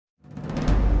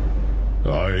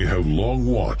I have long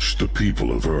watched the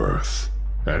people of Earth,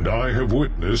 and I have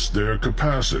witnessed their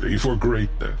capacity for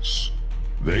greatness.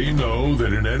 They know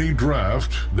that in any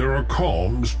draft, there are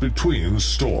calms between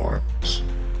storms.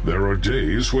 There are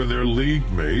days when their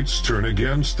league mates turn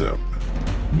against them.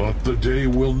 But the day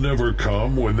will never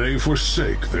come when they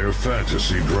forsake their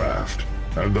fantasy draft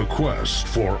and the quest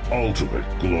for ultimate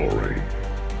glory.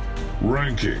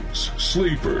 Rankings,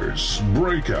 sleepers,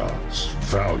 breakouts,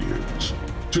 values.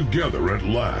 Together at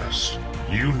last,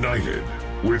 united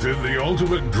within the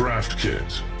Ultimate Draft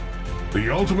Kit. The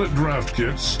Ultimate Draft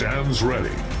Kit stands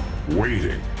ready,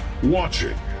 waiting,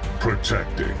 watching,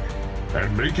 protecting,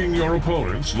 and making your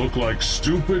opponents look like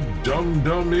stupid,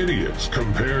 dumb idiots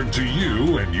compared to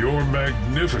you and your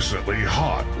magnificently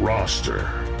hot roster.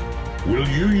 Will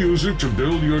you use it to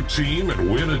build your team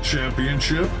and win a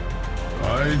championship?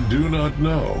 I do not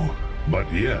know,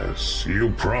 but yes,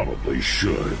 you probably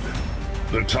should.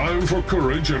 The time for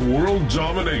courage and world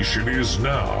domination is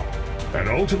now at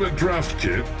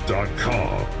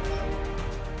UltimateDraftKit.com.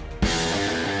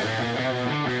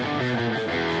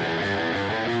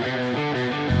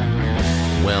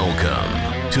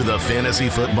 Welcome to the Fantasy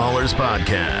Footballers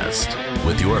Podcast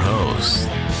with your hosts,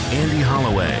 Andy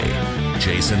Holloway,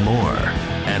 Jason Moore,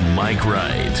 and Mike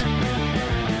Wright.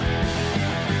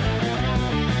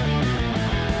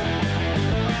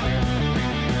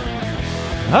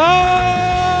 Oh!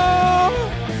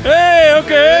 Hey,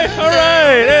 okay, all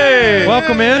right, hey.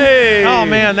 Welcome in. Hey. Oh,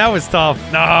 man, that was tough.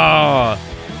 No.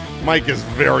 Mike is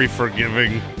very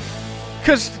forgiving.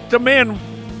 Because the man,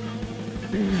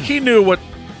 he knew what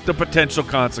the potential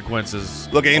consequences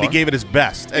Look, Andy are. gave it his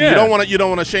best, and Yeah. you don't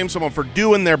want to shame someone for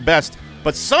doing their best,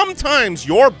 but sometimes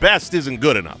your best isn't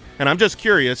good enough. And I'm just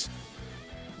curious,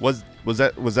 was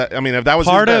that? I mean, if that was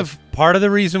part his of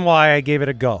the reason why I gave it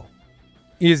a go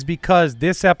is because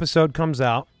this episode comes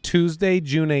out Tuesday,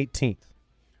 June 18th.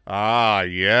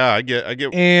 Yeah, I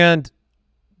get. And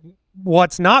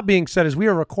what's not being said is we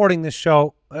are recording this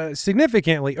show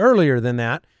significantly earlier than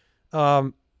that.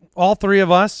 All three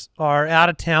of us are out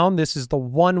of town. This is the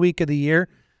 1 week of the year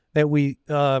that we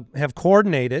have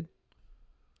coordinated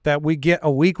that we get a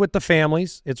week with the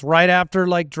families. It's right after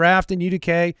like draft and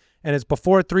UDK, and it's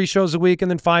before 3 shows a week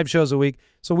and then 5 shows a week.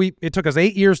 So it took us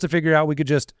 8 years to figure out we could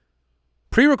just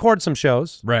pre-record some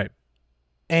shows. Right.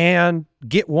 And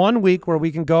get 1 week where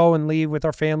we can go and leave with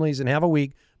our families and have a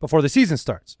week before the season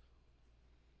starts.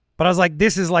 But I was like,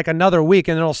 this is like another week,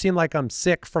 and it'll seem like I'm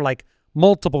sick for like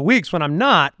multiple weeks when I'm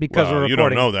not because we're recording. You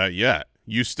don't know that yet.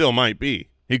 You still might be.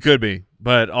 He could be,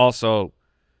 but also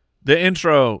the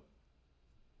intro.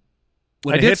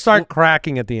 I did start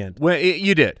cracking at the end.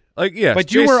 You did. Like, yes.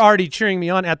 But you were already cheering me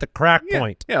on at the crack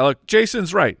point. Yeah, look,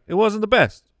 Jason's right. It wasn't the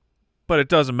best, but it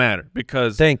doesn't matter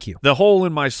because thank you. The hole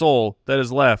in my soul that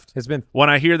is left has been when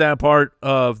I hear that part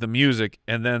of the music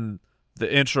and then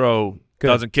the intro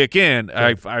doesn't kick in,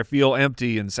 I feel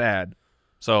empty and sad.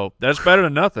 So that's better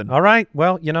than nothing. All right.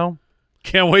 Well, you know.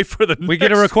 Can't wait for we get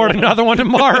to record another one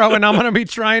tomorrow, and I'm going to be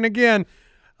trying again.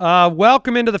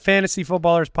 Welcome into the Fantasy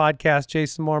Footballers Podcast.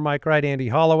 Jason Moore, Mike Wright, Andy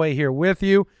Holloway here with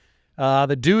you.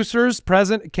 The Deucers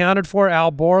present, accounted for. Al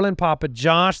Borland, Papa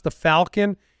Josh, the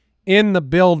Falcon in the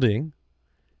building.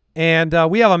 And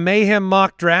we have a Mayhem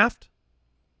mock draft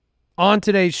on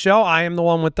today's show. I am the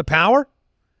one with the power.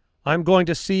 I'm going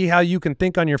to see how you can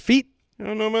think on your feet. I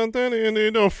don't know about that,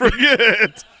 Andy. Don't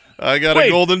forget. I got a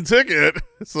golden ticket,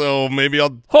 so maybe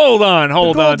I'll... Hold on.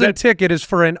 The golden ticket is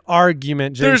for an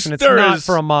argument, Jason. It's not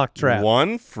for a mock draft.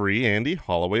 One free Andy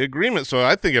Holloway agreement. So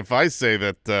I think if I say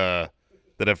that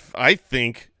if I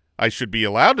think I should be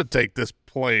allowed to take this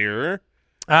player...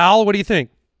 Al, what do you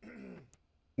think?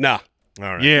 Nah.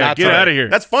 All right. Yeah, get out of here.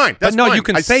 That's fine. That's fine. You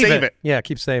can save it. Yeah,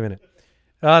 keep saving it.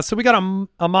 So we got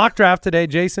a mock draft today,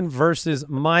 Jason versus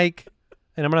Mike,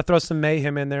 and I'm going to throw some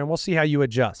Mayhem in there, and we'll see how you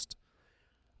adjust.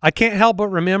 I can't help but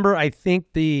remember, I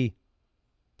think the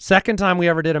second time we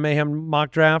ever did a Mayhem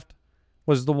mock draft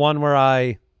was the one where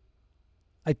I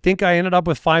think I ended up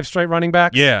with 5 straight running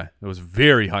backs. Yeah, it was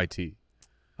very high T.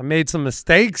 I made some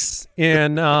mistakes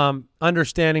in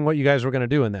understanding what you guys were going to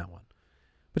do in that one.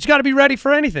 But you got to be ready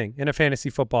for anything in a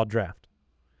fantasy football draft.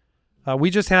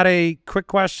 We just had a quick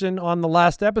question on the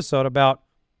last episode about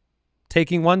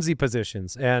taking onesie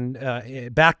positions and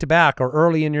back-to-back or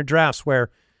early in your drafts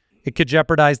where it could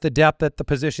jeopardize the depth at the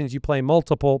positions you play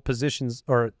multiple positions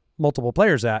or multiple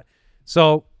players at.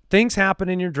 So things happen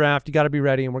in your draft. You got to be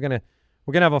ready, and we're gonna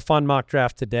have a fun mock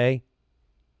draft today.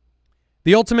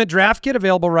 The Ultimate Draft Kit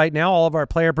available right now. All of our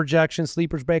player projections,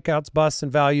 sleepers, breakouts, busts,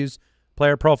 and values,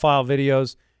 player profile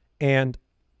videos, and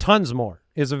tons more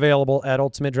is available at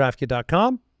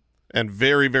ultimatedraftkit.com. And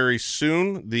very, very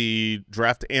soon, the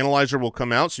draft analyzer will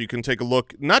come out, so you can take a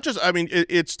look. Not just, I mean,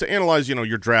 it's to analyze,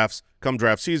 your drafts come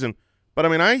draft season. But, I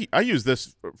mean, I use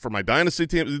this for my dynasty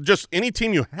team. Just any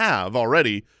team you have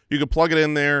already, you can plug it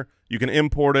in there. You can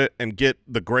import it and get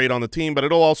the grade on the team. But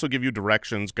it'll also give you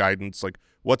directions, guidance, like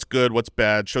what's good, what's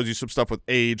bad, shows you some stuff with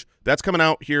age. That's coming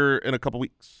out here in a couple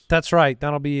weeks. That's right.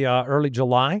 That'll be early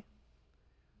July.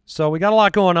 So we got a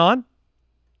lot going on.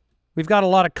 We've got a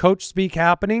lot of coach speak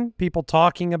happening, people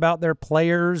talking about their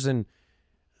players and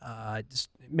just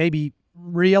maybe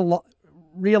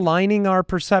realigning our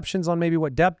perceptions on maybe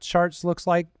what depth charts looks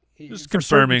like Just for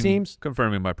certain teams.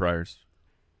 Confirming my priors.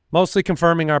 Mostly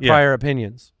confirming our prior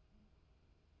opinions,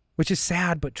 which is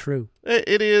sad but true.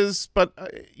 It is, but,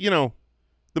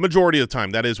 the majority of the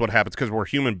time that is what happens because we're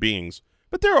human beings.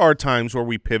 But there are times where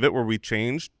we pivot, where we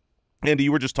change. Andy,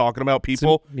 you were just talking about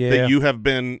people that you have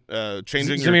been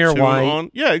changing your tune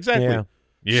on. Yeah, exactly.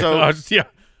 Yeah. So,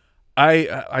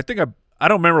 I think I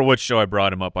don't remember which show I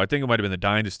brought him up. I think it might have been the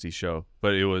Dynasty show,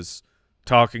 but it was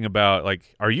talking about,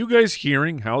 like, are you guys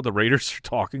hearing how the Raiders are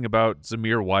talking about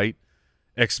Zamir White,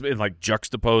 like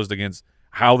juxtaposed against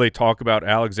how they talk about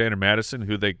Alexander Madison,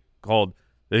 who they called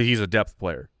he's a depth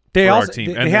player for our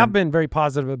team. They have been very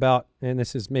positive about, and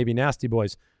this is maybe nasty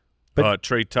boys, but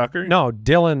Trey Tucker? No,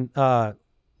 Dylan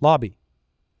Laube.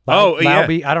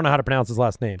 Laube. I don't know how to pronounce his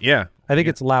last name. Yeah. I think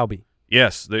it's Laube.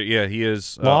 Yes. He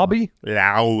is. Laube?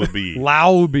 Laube.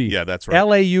 Laube. Yeah, that's right.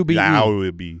 L-A-U-B-E.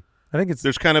 Laube. I think it's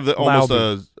There's kind of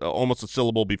almost a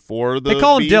syllable before the They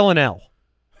call him B. Dylan L.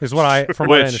 Is what I from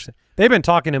what I understand. They've been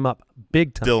talking him up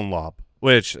big time. Dylan Laube.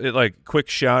 Which, quick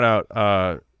shout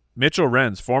out, Mitchell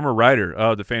Renz, former writer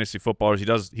of the Fantasy Footballers.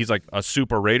 He's like a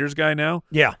super Raiders guy now.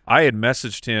 Yeah. I had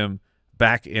messaged him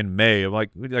back in May. I'm like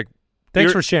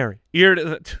thanks for sharing.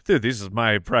 Dude, this is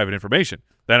my private information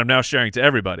that I'm now sharing to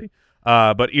everybody.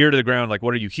 But ear to the ground, like,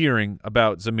 what are you hearing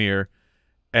about Zamir?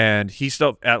 And he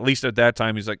still, at least at that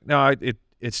time, he's like, no,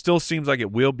 it still seems like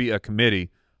it will be a committee,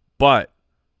 but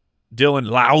Dylan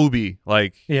Laube,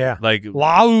 Laube,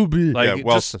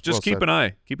 just keep an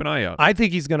eye out. I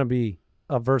think he's going to be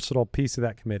a versatile piece of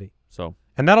that committee. So,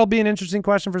 and that'll be an interesting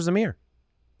question for Zamir.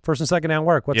 First and second down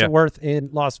work. What's it worth in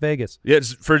Las Vegas? Yeah,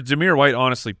 for Zamir White,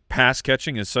 honestly, pass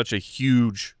catching is such a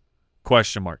huge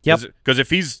question mark. Yep. Because if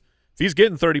he's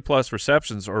getting 30+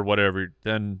 receptions or whatever,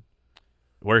 then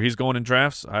where he's going in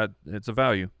drafts, it's a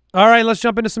value. All right, let's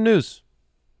jump into some news.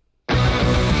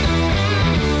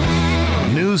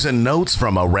 News and notes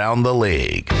from around the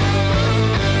league.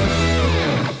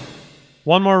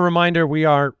 One more reminder, we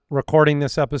are recording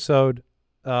this episode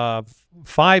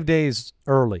 5 days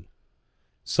early.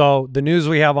 So the news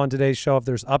we have on today's show, if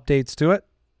there's updates to it,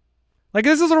 like,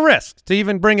 this is a risk to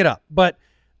even bring it up. But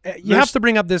you have to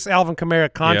bring up this Alvin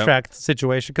Kamara contract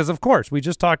situation because, of course, we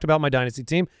just talked about my dynasty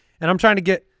team, and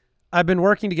I've been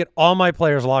working to get all my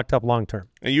players locked up long-term.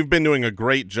 And you've been doing a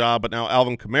great job, but now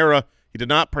Alvin Kamara, he did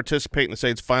not participate in the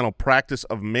Saints' final practice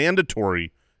of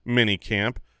mandatory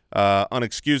minicamp,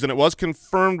 unexcused, and it was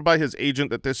confirmed by his agent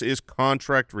that this is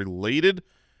contract-related.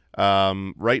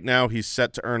 Right now, he's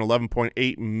set to earn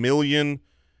 $11.8 million,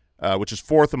 which is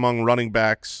fourth among running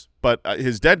backs. But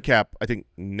his dead cap, I think,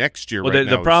 next year. Well,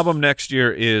 the problem next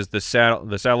year is the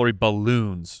salary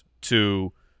balloons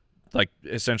to, like,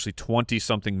 essentially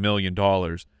 $20-something million.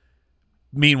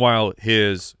 Meanwhile,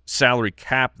 his salary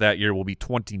cap that year will be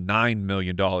 $29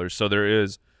 million. So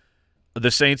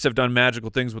the Saints have done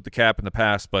magical things with the cap in the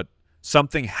past, but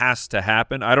something has to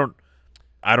happen. I don't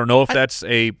know if that's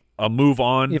a move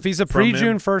on. If he's a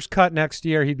pre-June first cut next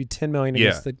year, he'd be $10 million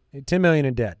against the $10 million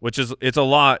in debt. Which is it's a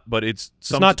lot, but it's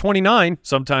not 29.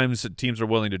 Sometimes teams are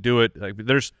willing to do it. Like,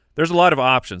 there's a lot of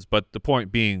options, but the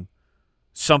point being,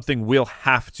 something will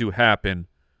have to happen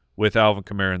with Alvin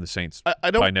Kamara and the Saints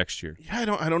by next year.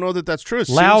 Yeah, I don't know that that's true. It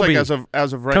Laube. seems like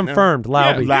as of right confirmed,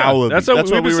 now. Laube. Laube. That's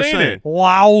what we were saying.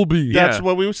 Laube. That's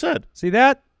what we said. See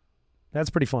that? That's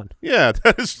pretty fun. Yeah,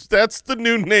 that's the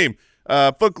new name.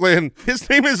 Footland, his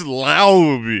name is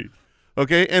Laube.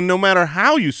 Okay, and no matter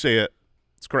how you say it,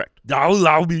 it's correct.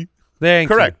 Laube. Thank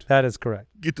you. Correct. That is correct.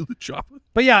 Get to the chopper.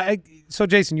 But yeah, so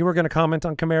Jason, you were going to comment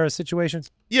on Kamara's situation?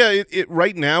 Yeah, it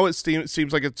right now it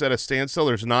seems like it's at a standstill.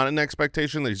 There's not an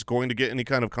expectation that he's going to get any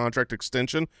kind of contract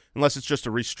extension unless it's just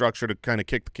a restructure to kind of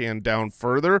kick the can down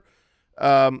further.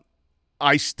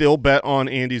 I still bet on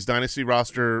Andy's dynasty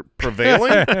roster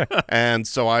prevailing, and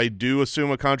so I do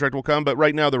assume a contract will come. But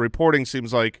right now the reporting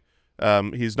seems like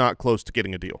he's not close to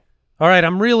getting a deal. All right,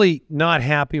 I'm really not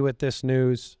happy with this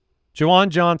news. Juwan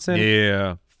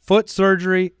Johnson, foot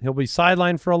surgery. He'll be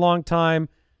sidelined for a long time.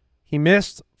 He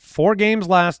missed 4 games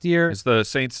last year. It's the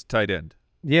Saints tight end.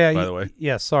 Yeah, by the way.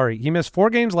 Yeah, sorry. He missed 4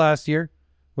 games last year,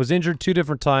 was injured 2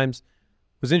 different times,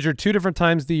 was injured 2 different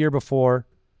times the year before,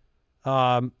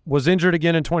 was injured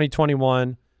again in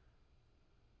 2021,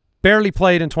 barely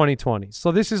played in 2020.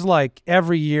 So this is like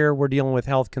every year we're dealing with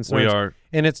health concerns. We are.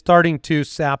 And it's starting to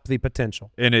sap the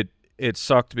potential. And it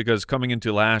sucked because coming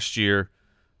into last year,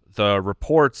 the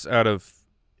reports out of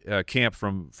camp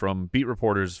from beat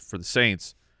reporters for the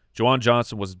Saints, Juwan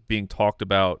Johnson was being talked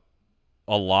about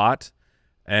a lot,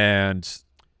 and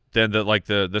then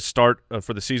the start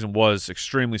for the season was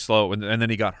extremely slow, and then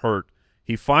he got hurt.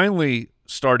 He finally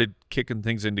started kicking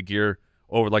things into gear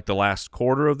over like the last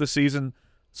quarter of the season,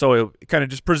 so it kind of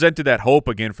just presented that hope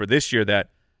again for this year that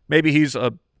maybe he's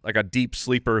a deep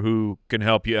sleeper who can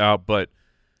help you out. But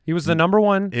he was the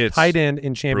 #1 tight end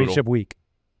in championship week.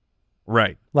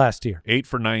 Right. Last year. 8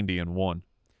 for 90 and 1.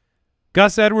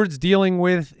 Gus Edwards dealing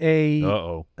with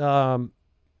a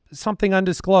something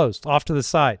undisclosed off to the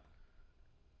side.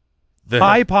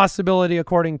 High possibility,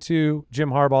 according to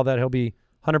Jim Harbaugh, that he'll be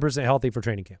 100% healthy for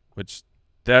training camp. Which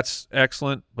that's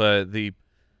excellent, but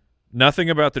nothing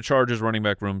about the Chargers running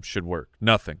back room should work.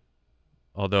 Nothing.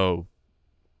 Although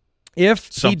if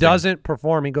he doesn't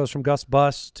perform, he goes from Gus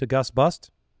Bust to Gus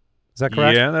Bust. Is that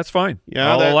correct? Yeah, that's fine. Yeah,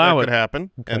 I'll allow that it. could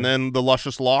happen. Okay. And then the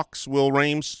luscious locks will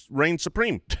reign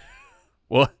supreme.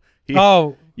 Well,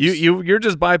 you're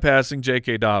just bypassing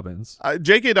J.K. Dobbins.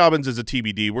 J.K. Dobbins is a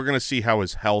TBD. We're going to see how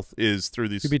his health is through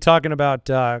these. You'll be talking about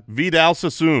Vidal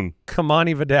Sassoon.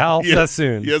 Kamani Vidal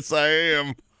Sassoon. Yes, I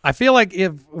am. I feel like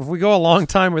if we go a long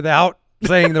time without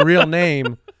saying the real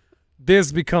name,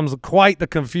 this becomes quite the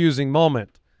confusing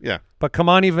moment. Yeah. But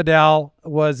Kamani Vidal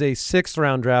was a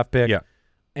 6th-round draft pick. Yeah.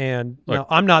 And no,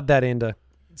 I'm not that into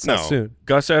Sassoon.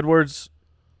 Gus Edwards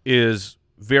is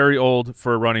very old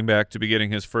for a running back to be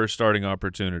getting his first starting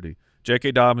opportunity.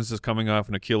 J.K. Dobbins is coming off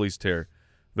an Achilles tear.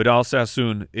 Vidal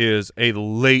Sassoon is a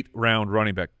late-round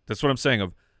running back. That's what I'm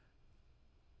saying.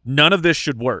 None of this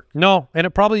should work. No, and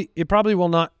it probably will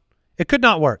not. It could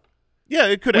not work. Yeah,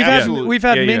 it could. We've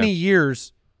had many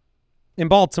years in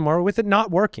Baltimore with it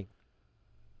not working.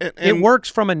 And it works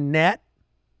from a net.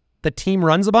 The team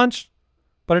runs a bunch.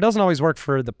 But it doesn't always work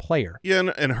for the player. Yeah,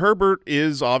 and Herbert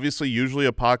is obviously usually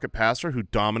a pocket passer who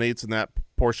dominates in that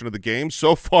portion of the game.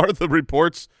 So far, the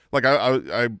reports, like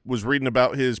I was reading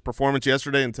about his performance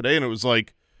yesterday and today, and it was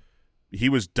like he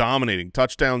was dominating.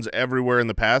 Touchdowns everywhere in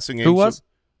the passing game. Who was?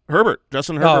 Herbert.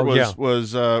 Justin Herbert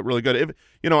was really good.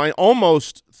 I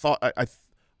almost thought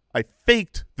I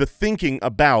faked the thinking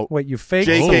about you faked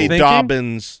J.K.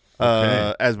 Dobbins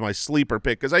as my sleeper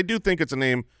pick because I do think it's a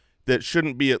name that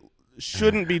shouldn't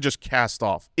be just cast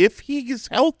off. If he is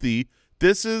healthy,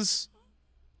 this is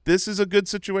a good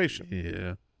situation.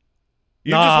 Yeah.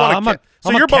 You just want to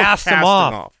so you're both casting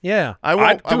off. Yeah. I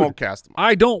won't cast him off.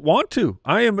 I don't want to.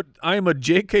 I am a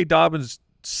J.K. Dobbins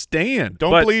stan.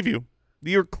 Don't believe you.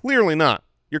 You're clearly not.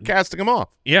 You're casting him off.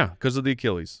 Yeah, because of the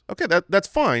Achilles. Okay, that's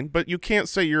fine, but you can't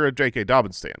say you're a J.K.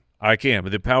 Dobbins stan. I can,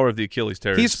 but the power of the Achilles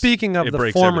tear. He's speaking of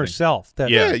the former self.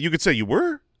 Yeah, you could say you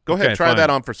were. Go ahead, try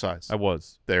that on for size. I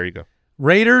was. There you go.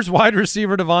 Raiders wide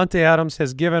receiver Devontae Adams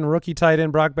has given rookie tight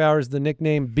end Brock Bowers the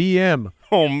nickname BM.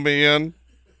 Oh, man.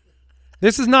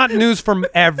 This is not news from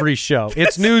every show.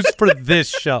 It's news for this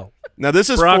show. Now, this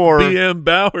is Brock for BM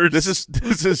Bowers. This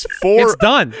is for it's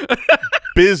done.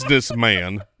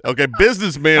 Businessman. Okay,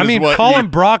 businessman I mean, is what call him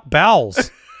Brock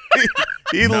Bowles.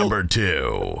 Number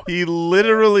 2. He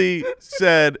literally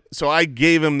said, so I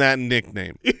gave him that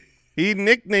nickname. He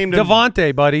nicknamed him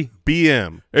Devontae, buddy.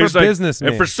 BM. For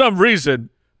businessman. And for some reason,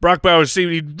 Brock Bowers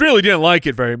seemed he really didn't like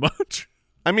it very much.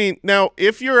 I mean, now,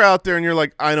 if you're out there and you're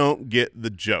like, I don't get the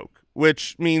joke,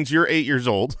 which means you're 8 years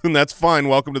old, and that's fine.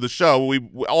 Welcome to the show. We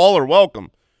all are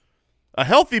welcome. A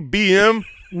healthy BM.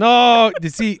 No,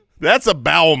 see, that's a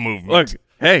bowel movement. Look,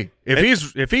 hey,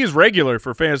 if he's regular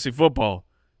for fantasy football,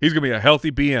 he's gonna be a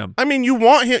healthy BM. I mean, you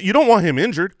don't want him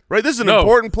injured, right? This is an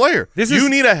important player. You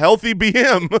need a healthy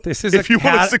BM if you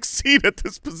want to succeed at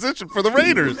this position for the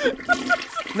Raiders.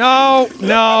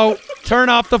 No, turn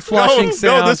off the flushing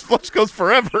sound. No, this flush goes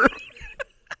forever.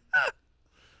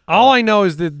 All I know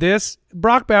is that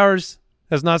Brock Bowers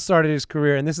has not started his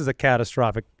career, and this is a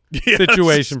catastrophic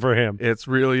situation for him. It's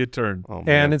really a turn. Oh,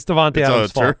 and it's Devontae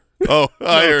Adams' fault. Oh,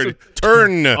 I heard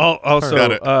turn.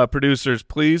 Also, producers,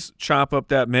 please chop up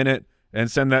that minute and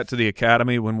send that to the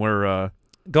Academy when we're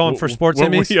going for sports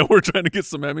Emmys. Yeah, we're trying to get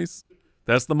some Emmys.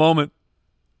 That's the moment.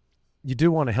 You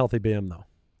do want a healthy BM, though.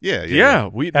 Yeah.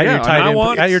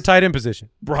 At your tight end position,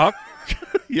 Brock.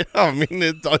 Yeah, I mean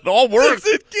it all works.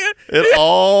 It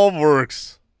all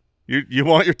works. You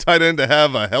want your tight end to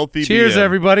have a healthy. Cheers, BM.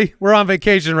 everybody. We're on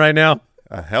vacation right now.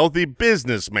 A healthy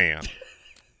businessman.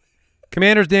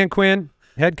 Commanders Dan Quinn,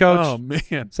 head coach, Oh,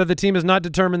 man. said the team has not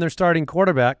determined their starting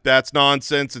quarterback. That's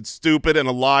nonsense. It's stupid and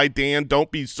a lie, Dan.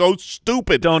 Don't be so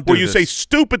stupid. Don't do where you this. say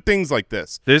stupid things like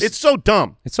this. It's so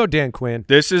dumb. It's so Dan Quinn.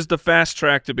 This is the fast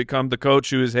track to become the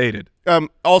coach who is hated.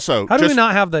 Also, How do we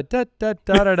not have the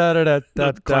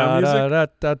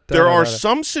there are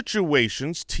some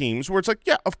situations, teams where it's like,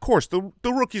 yeah, of course, the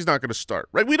rookie's not going to start,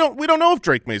 right? We don't know if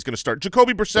Drake May is going to start.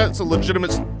 Jacoby Brissett's a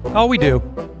legitimate. Oh, we do.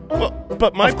 Well,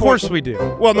 but my Of course we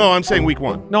do. Well, no, I'm saying week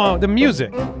 1. No, the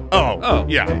music. Oh,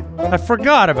 yeah. I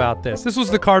forgot about this. This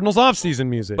was the Cardinals' offseason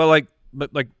music. But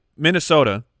like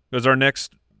Minnesota, because our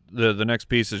next the next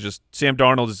piece is just Sam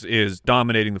Darnold is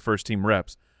dominating the first team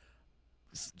reps.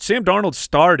 Sam Darnold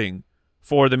starting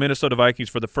for the Minnesota Vikings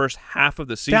for the first half of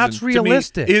the season. That's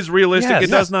realistic. To me, is realistic. Yes.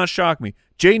 It does not shock me.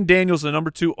 Jaden Daniels, the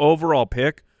number 2 overall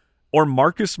pick, or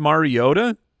Marcus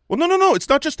Mariota. Well, no. It's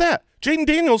not just that. Jaden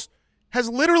Daniels has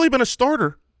literally been a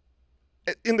starter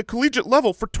in the collegiate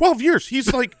level for 12 years.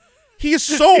 He's like, he is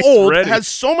so old, ready. has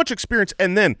so much experience.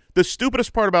 And then the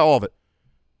stupidest part about all of it,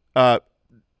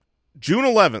 June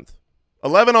 11th,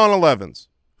 11 on 11s.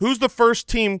 Who's the first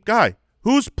team guy?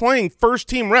 Who's playing first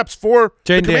team reps for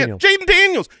Jaden Daniels? Jaden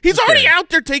Daniels. He's already out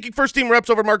there taking first team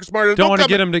reps over Marcus Mariota. Don't want to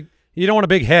get him to. You don't want a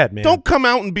big head, man. Don't come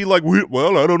out and be like,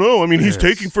 well, I don't know. I mean, he's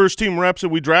taking first team reps,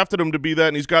 and we drafted him to be that,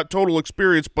 and he's got total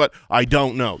experience, but I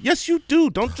don't know. Yes, you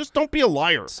do. Don't be a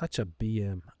liar. Such a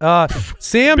BM.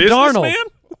 Sam Businessman? Darnold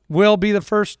will be the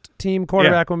first team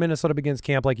quarterback when Minnesota begins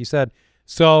camp, like you said.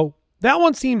 So that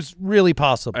one seems really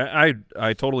possible.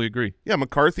 I totally agree. Yeah,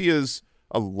 McCarthy is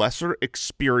a lesser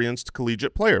experienced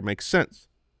collegiate player. Makes sense.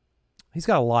 He's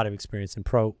got a lot of experience in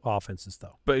pro offenses,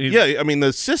 though. But Yeah, I mean,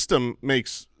 the system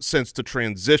makes sense to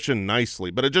transition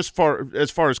nicely, but as far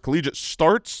as collegiate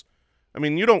starts, I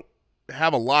mean, you don't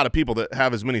have a lot of people that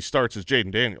have as many starts as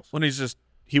Jaden Daniels. when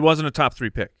he wasn't a top 3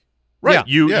 pick. Right.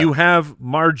 Yeah. You have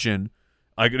margin.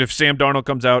 Like if Sam Darnold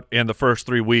comes out in the first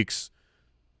 3 weeks,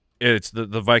 it's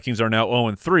the Vikings are now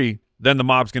 0-3, then the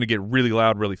mob's going to get really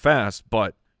loud really fast,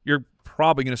 but you're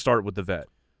probably going to start with the vet.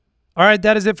 All right,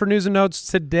 that is it for news and notes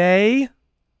today.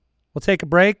 We'll take a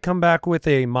break, come back with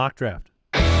a mock draft.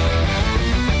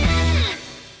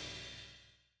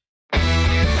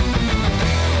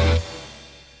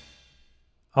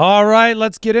 All right,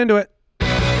 let's get into it.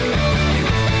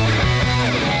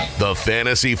 The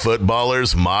Fantasy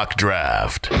Footballers Mock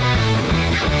Draft.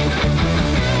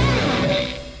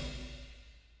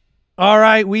 All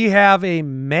right, we have a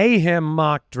Mayhem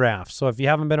mock draft. So if you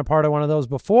haven't been a part of one of those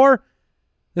before,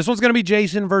 this one's going to be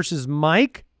Jason versus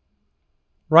Mike.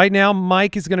 Right now,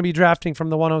 Mike is going to be drafting from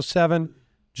the 107,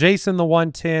 Jason the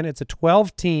 110. It's a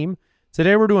 12-team.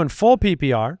 Today we're doing full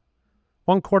PPR,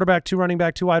 1 quarterback, 2 running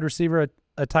back, 2 wide receiver,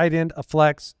 a tight end, a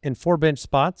flex, and 4 bench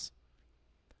spots.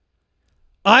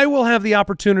 I will have the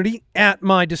opportunity at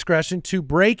my discretion to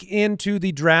break into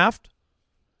the draft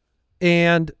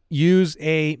and use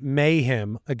a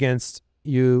Mayhem against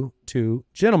you 2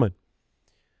 gentlemen.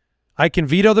 I can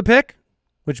veto the pick,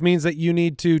 which means that you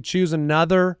need to choose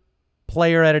another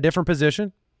player at a different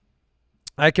position.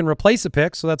 I can replace a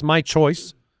pick, so that's my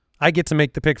choice. I get to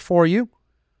make the pick for you.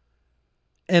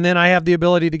 And then I have the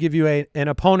ability to give you an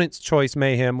opponent's choice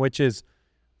Mayhem, which is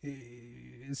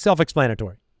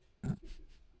self-explanatory.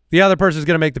 The other person is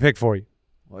going to make the pick for you.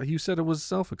 Well, you said it was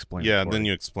self-explanatory. Yeah, then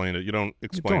you explain it. You don't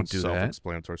explain don't do that.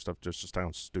 self-explanatory stuff. Just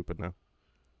sounds stupid now.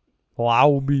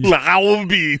 Lowaby.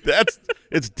 Lowaby.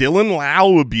 It's Dylan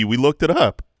Lowaby. We looked it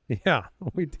up. Yeah,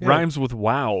 we did. Rhymes with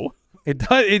wow. It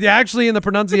does. It actually in the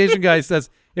pronunciation guy says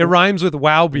it rhymes with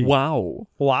wowby. Wow.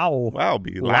 Wow.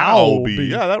 Lowaby. Lowaby. Lowaby.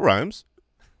 Yeah, that rhymes.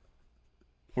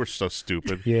 We're so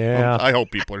stupid. Yeah. I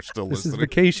hope people are still This is listening.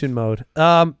 vacation mode.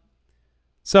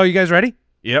 So you guys ready?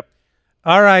 Yep.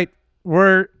 All right.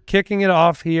 We're kicking it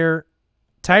off here.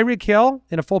 Tyreek Hill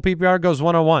in a full PPR goes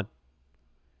 101.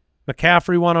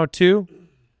 McCaffrey 102.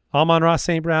 Amon-Ra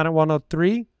St. Brown at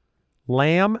 103.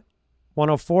 Lamb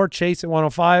 104. Chase at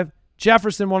 105.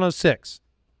 Jefferson 106.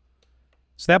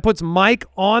 So that puts Mike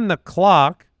on the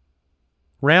clock.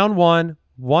 Round 1,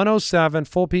 107,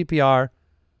 full PPR.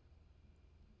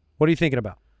 What are you thinking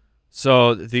about?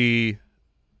 So those,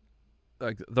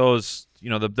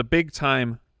 the big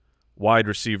time wide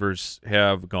receivers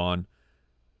have gone.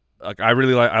 Like I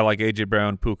like AJ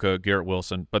Brown, Puka, Garrett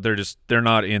Wilson, but they're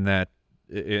not in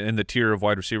the tier of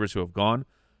wide receivers who have gone.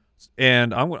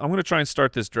 And I'm going to try and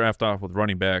start this draft off with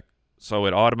running back, so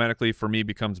it automatically for me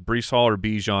becomes Breece Hall or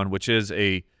Bijan, which is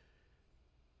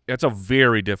that's a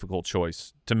very difficult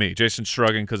choice to me. Jason's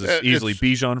shrugging because it's easily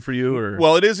Bijan for you, or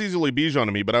Well, it is easily Bijan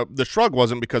to me, but the shrug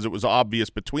wasn't because it was obvious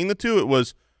between the two. It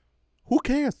was Who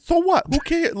cares? So what? Who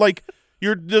cares? Like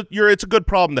it's a good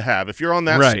problem to have. If you're on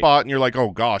that Right. spot and you're like,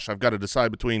 oh gosh, I've got to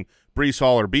decide between Breece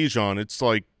Hall or Bijan, it's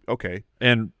like, okay.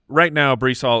 And right now,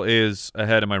 Breece Hall is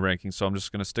ahead of my rankings, so I'm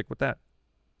just going to stick with that.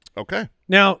 Okay.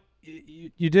 Now,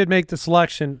 you did make the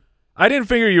selection. I didn't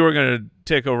figure you were going to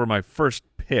take over my first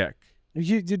pick.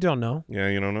 You don't know, Yeah,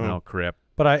 you don't know. Oh, crap.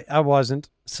 but I wasn't.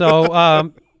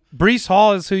 So Breece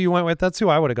Hall is who you went with. That's who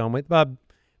I would have gone with.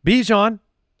 Bijan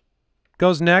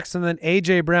goes next, and then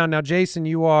A.J. Brown. Now, Jason,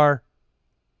 you're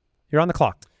on the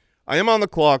clock. I am on the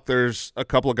clock. There's a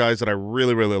couple of guys that I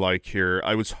really, really like here.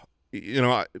 I was,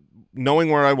 knowing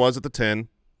where I was at the 10,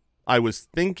 I was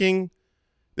thinking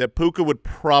that Puka would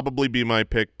probably be my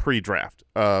pick pre-draft.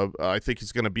 I think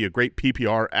he's going to be a great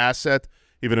PPR asset,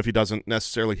 even if he doesn't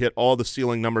necessarily hit all the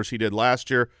ceiling numbers he did last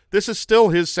year. This is still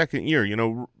his second year.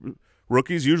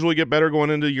 Rookies usually get better going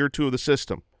into year 2 of the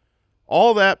system.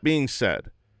 All that being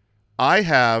said, I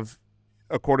have,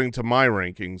 according to my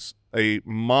rankings, a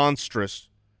monstrous,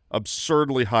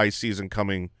 absurdly high season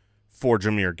coming for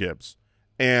Jahmyr Gibbs.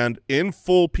 And in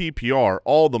full PPR,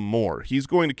 all the more. He's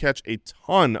going to catch a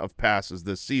ton of passes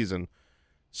this season.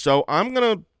 So I'm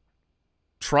going to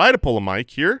try to pull a Mike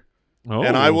here,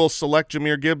 and I will select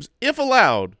Jahmyr Gibbs if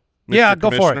allowed. Mr. Yeah, go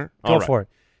for it. All Go right. for it.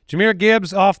 Jahmyr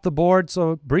Gibbs off the board.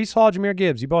 So Breece Hall, Jahmyr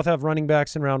Gibbs. You both have running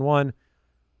backs in round 1.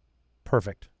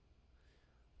 Perfect.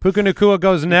 Puka Nacua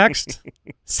goes next.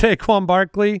 Saquon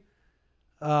Barkley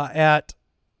at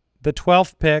the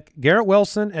 12th pick. Garrett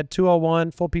Wilson at 201,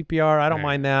 full PPR. I don't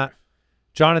mind that.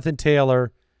 Jonathan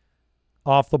Taylor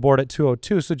off the board at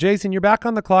 202. So, Jason, you're back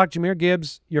on the clock. Jahmyr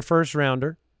Gibbs, your first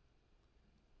rounder.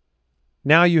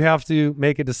 Now you have to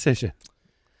make a decision.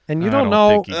 And you don't know.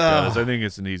 I think he does. I think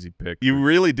it's an easy pick. You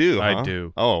really do, I huh?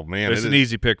 do. Oh, man. It's an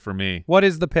easy pick for me. What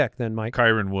is the pick then, Mike?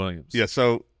 Kyron Williams. Yeah,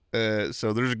 so there's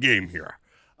a game here.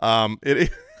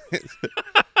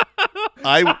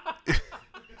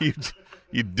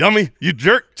 You dummy, you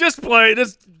jerk. Just play.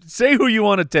 Just say who you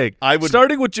want to take. I would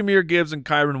starting with Jahmyr Gibbs and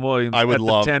Kyron Williams. I would at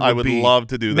love. The 10 I would be. love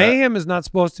to do that. Mayhem is not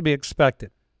supposed to be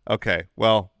expected. Okay,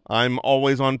 well, I'm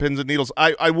always on pins and needles.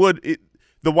 The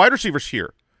wide receivers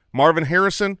here. Marvin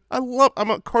Harrison, I'm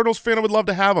a Cardinals fan. I would love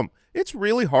to have him. It's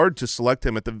really hard to select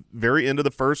him at the very end of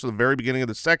the first or the very beginning of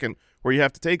the second where you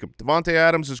have to take him. Devontae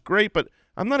Adams is great, but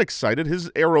I'm not excited. His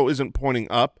arrow isn't pointing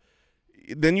up.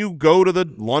 Then you go to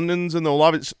the Londons and the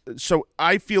Olaves. So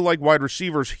I feel like wide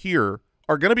receivers here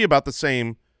are going to be about the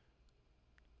same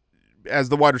as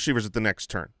the wide receivers at the next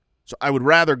turn. So I would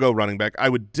rather go running back. I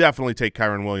would definitely take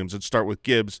Kyron Williams and start with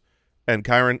Gibbs and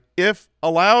Kyron, if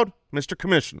allowed, Mr.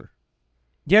 Commissioner.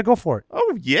 Yeah, go for it.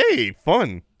 Oh, yay,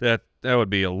 fun. That would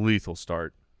be a lethal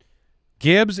start.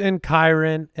 Gibbs and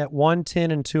Kyron at 110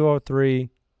 and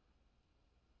 203.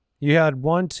 You had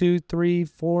 1, 2, 3,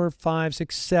 4, 5,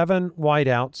 6, 7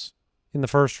 wideouts in the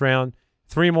first round,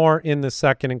 3 more in the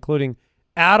second, including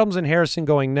Adams and Harrison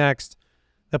going next.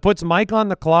 That puts Mike on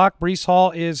the clock. Breece Hall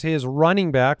is his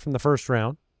running back from the first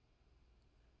round.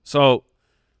 So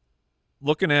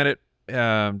looking at it,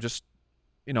 just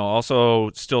also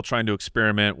still trying to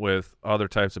experiment with other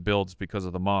types of builds because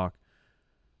of the mock.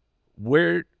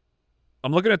 Where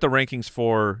I'm looking at the rankings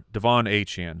for Devon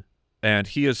Achane, and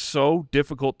he is so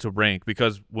difficult to rank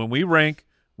because when we rank,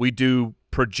 we do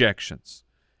projections,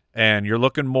 and you're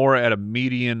looking more at a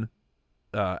median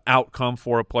outcome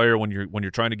for a player when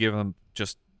you're trying to give them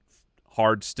just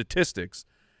hard statistics,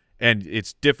 and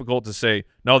it's difficult to say,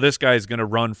 no, this guy is going to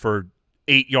run for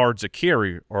 8 yards a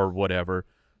carry or whatever.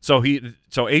 So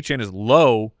Achane is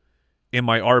low in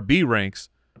my RB ranks,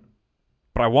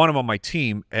 but I want him on my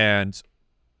team. So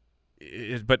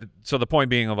the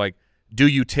point being of like, do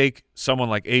you take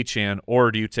someone like Achane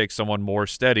or do you take someone more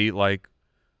steady like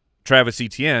Travis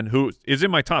Etienne, who is in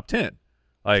my top 10?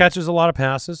 Like, Catches a lot of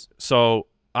passes. So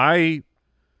and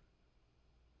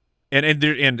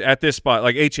at this spot,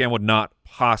 like Achane would not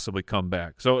possibly come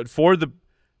back. So for the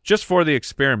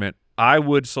experiment, I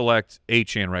would select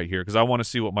Achane right here because I want to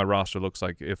see what my roster looks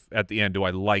like. If at the end, do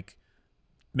I like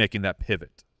making that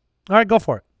pivot? All right, go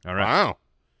for it. All right. Wow.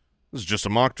 This is just a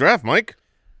mock draft, Mike.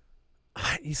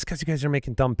 It's because you guys are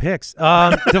making dumb picks.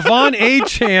 Devon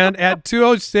Achane at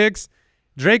 206.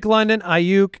 Drake London,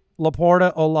 Ayuk,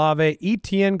 Laporta, Olave.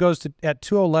 Etienne goes at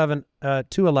 211.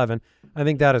 211. I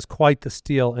think that is quite the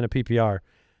steal in a PPR.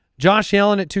 Josh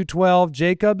Allen at 212.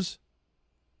 Jacobs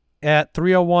at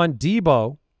 301.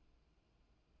 Debo,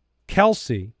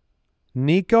 Kelsey,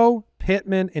 Nico,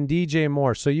 Pittman, and DJ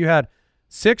Moore. So you had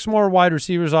 6 more wide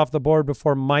receivers off the board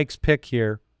before Mike's pick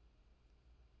here.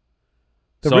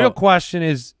 The real question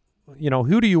is,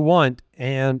 who do you want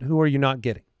and who are you not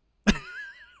getting?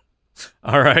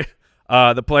 All right.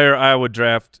 The player I would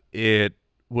draft, it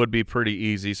would be pretty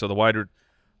easy. So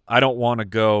I don't want to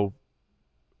go.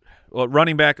 Well,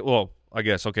 running back. Well, I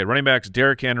guess running backs.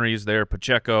 Derrick Henry is there,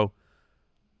 Pacheco,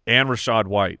 and Rachaad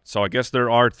White. So I guess there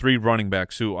are 3 running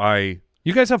backs who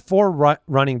You guys have 4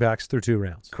 running backs through 2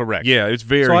 rounds. Correct. Yeah, it's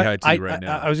very high T right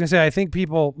now. I was going to say, I think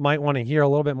people might want to hear a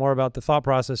little bit more about the thought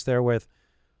process there with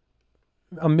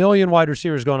a million wide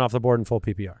receivers going off the board in full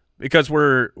PPR. Because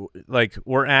we're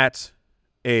at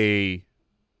a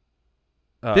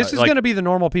this is going to be the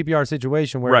normal PPR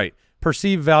situation where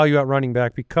perceived value at running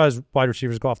back because wide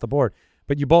receivers go off the board.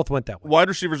 But you both went that way. Wide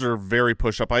receivers are very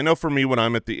push-up. I know for me when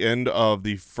I'm at the end of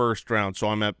the first round, so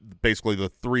I'm at basically the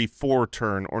 3-4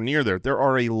 turn or near there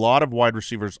are a lot of wide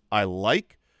receivers I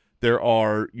like. There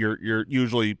are you're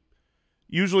usually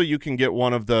you can get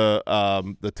one of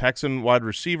the Texan wide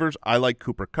receivers. I like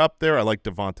Cooper Kupp there. I like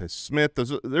Devontae Smith.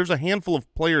 There's a handful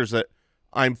of players that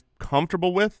I'm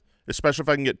comfortable with, especially if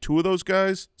I can get 2 of those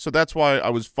guys. So that's why I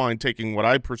was fine taking what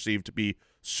I perceive to be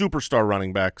superstar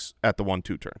running backs at the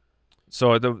 1-2 turn.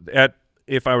 So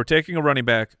if I were taking a running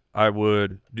back, I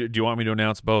would. Do you want me to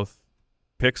announce both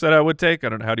picks that I would take? I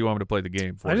don't know. How do you want me to play the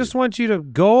game? I just want you to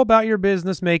go about your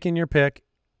business making your pick.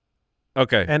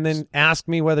 Okay. And then ask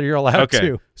me whether you're allowed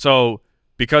to. So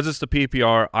because it's the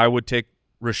PPR, I would take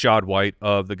Rachaad White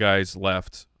of the guys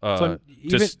left. So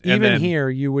even here,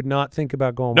 you would not think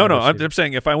about going. No, I'm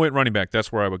saying if I went running back,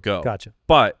 that's where I would go. Gotcha.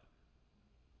 But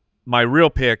my real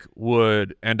pick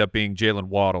would end up being Jalen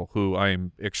Waddle, who I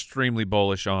am extremely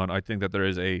bullish on. I think that there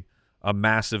is a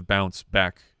massive bounce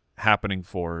back happening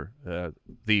for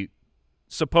the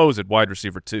supposed wide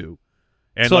receiver 2.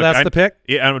 And so that's the pick?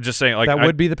 Yeah, I'm just saying. That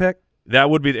would be the pick?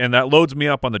 That would be, and that loads me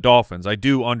up on the Dolphins. I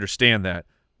do understand that,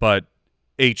 but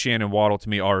Achane and Waddle to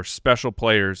me are special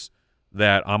players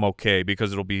that I'm okay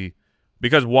because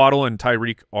because Waddle and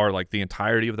Tyreek are like the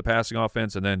entirety of the passing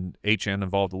offense, and then Achane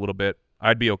involved a little bit.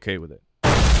 I'd be okay with it.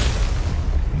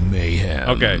 Mayhem.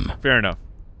 Okay, fair enough.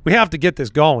 We have to get this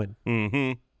going.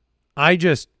 Mm-hmm. I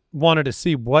just wanted to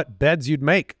see what beds you'd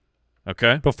make.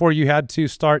 Okay. Before you had to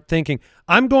start thinking.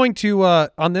 I'm going to,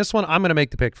 on this one, I'm going to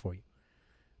make the pick for you.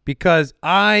 Because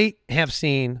I have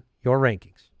seen your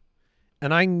rankings.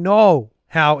 And I know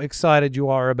how excited you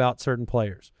are about certain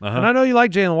players. And I know you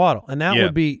like Jalen Waddle. And that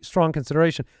would be strong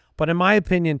consideration. But in my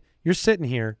opinion, you're sitting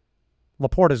here.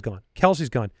 Laporta's gone. Kelsey's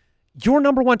gone. Your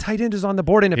number 1 tight end is on the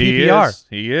board in a PPR.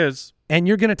 He is. And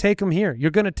you're going to take him here.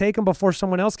 You're going to take him before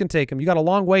someone else can take him. You got a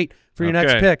long wait for your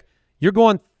next pick. You're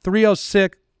going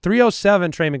 306,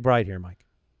 307 Trey McBride here, Mike.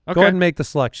 Okay. Go ahead and make the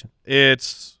selection.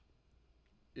 It's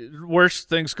worse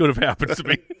things could have happened to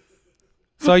me.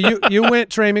 So you went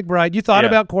Trey McBride. You thought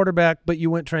about quarterback, but you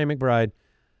went Trey McBride.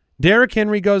 Derrick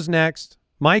Henry goes next.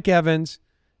 Mike Evans.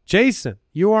 Jason,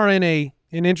 you are in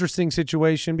an interesting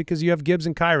situation because you have Gibbs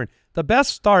and Kyron. The best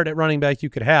start at running back you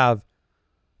could have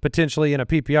potentially in a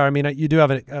PPR. I mean, you do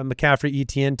have a McCaffrey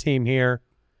ETN team here,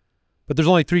 but there's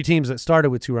only 3 teams that started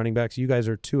with 2 running backs. You guys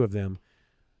are 2 of them.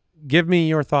 Give me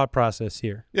your thought process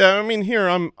here. Yeah, I mean, here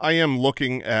I am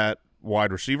looking at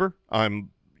wide receiver. I'm,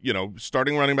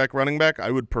 starting running back.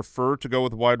 I would prefer to go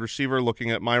with wide receiver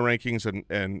looking at my rankings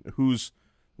and who's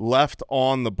left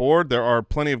on the board. There are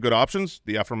plenty of good options.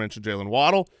 The aforementioned Jalen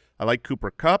Waddle. I like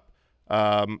Cooper Kupp.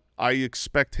 I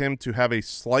expect him to have a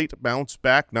slight bounce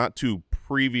back, not to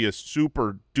previous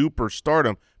super-duper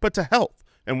stardom, but to health.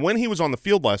 And when he was on the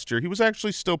field last year, he was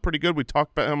actually still pretty good. We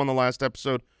talked about him on the last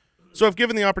episode. So if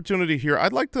given the opportunity here,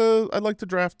 I'd like to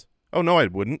draft. Oh no, I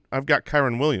wouldn't. I've got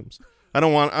Kyron Williams. I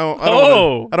don't want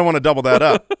to double that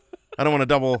up. I don't want to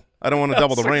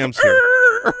double the Rams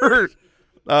here.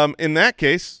 In that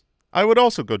case, I would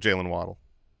also go Jalen Waddle.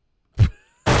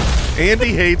 Andy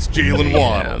hates Jalen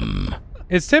Waddle.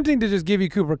 It's tempting to just give you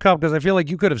Cooper Kupp because I feel like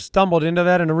you could have stumbled into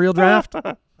that in a real draft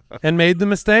and made the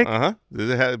mistake.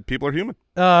 People are human.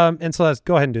 And so let's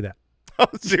go ahead and do that. Oh,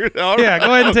 seriously? Yeah,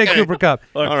 go ahead and take Cooper Kupp.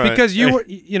 Because right.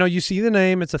 you see the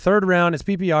name. It's a 3rd round. It's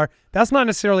PPR. That's not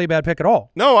necessarily a bad pick at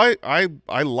all. No, I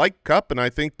like Kupp, and I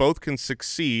think both can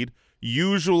succeed.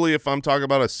 Usually, if I'm talking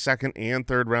about a 2nd and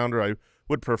 3rd rounder, I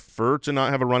would prefer to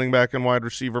not have a running back and wide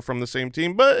receiver from the same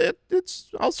team, but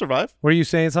I'll survive. Were you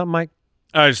saying something, Mike?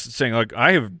 I was saying,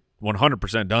 I have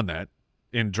 100% done that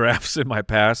in drafts in my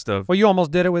past. Well, you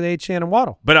almost did it with Achane and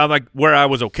Waddle. But I'm like where I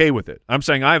was okay with it. I'm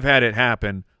saying I've had it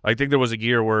happen. I think there was a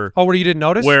year where where you didn't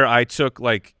notice? Where I took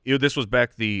this was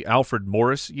back the Alfred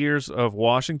Morris years of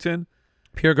Washington.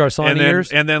 Pierre Garçon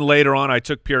years? And then later on I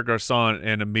took Pierre Garçon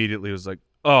and immediately was like,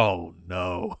 oh,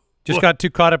 no. Just got too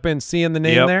caught up in seeing the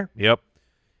name there? Yep.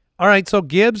 All right, so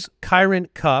Gibbs,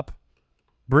 Kyron, Kupp,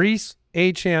 Brees,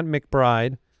 Achane,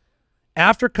 McBride.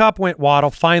 After Cup went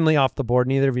Waddle, finally off the board.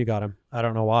 Neither of you got him. I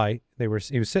don't know why. He was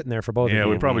sitting there for both of you. Yeah,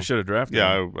 we probably should have drafted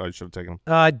him. Yeah, I should have taken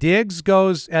him. Diggs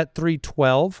goes at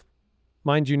 312.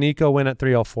 Mind you, Nico went at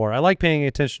 304. I like paying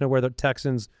attention to where the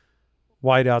Texans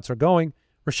wideouts are going.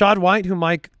 Rashad White, who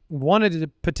Mike wanted to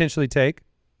potentially take.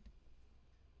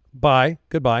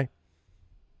 Goodbye.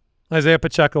 Isaiah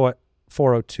Pacheco at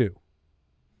 402.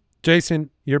 Jason,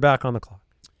 you're back on the clock.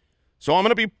 So I'm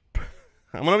gonna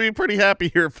be pretty happy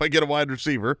here if I get a wide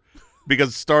receiver,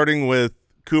 because starting with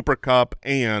Cooper Kupp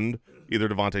and either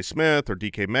Devontae Smith or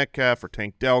DK Metcalf or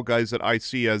Tank Dell, guys that I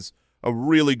see as a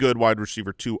really good wide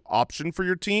receiver 2 option for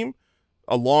your team,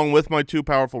 along with my 2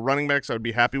 powerful running backs, I would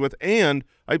be happy with. And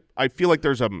I feel like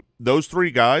there's those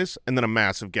 3 guys and then a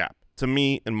massive gap to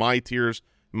me in my tiers,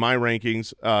 my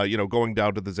rankings. Going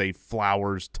down to the Zay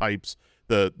Flowers types,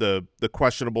 the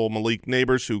questionable Malik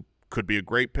Neighbors, who could be a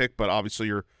great pick, but obviously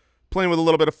you're playing with a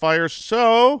little bit of fire.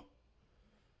 So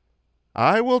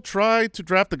I will try to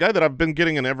draft the guy that I've been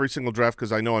getting in every single draft,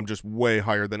 because I know I'm just way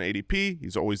higher than ADP.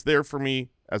 He's always there for me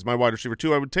as my wide receiver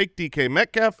 2. I would take DK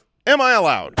Metcalf. Am I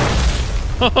allowed?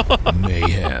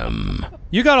 Mayhem.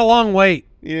 You got a long wait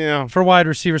for wide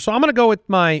receiver, so I'm going to go with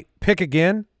my pick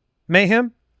again.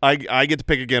 Mayhem? I get to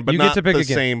pick again, but not the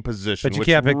same position, but you which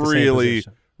can't pick the same really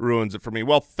position. Ruins it for me.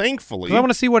 Well, thankfully. I want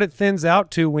to see what it thins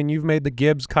out to when you've made the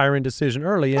Gibbs-Kyron decision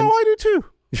early. And I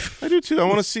do too. I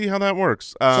want to see how that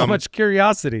works. So much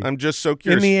curiosity. I'm just so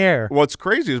curious. In the air. What's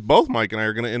crazy is both Mike and I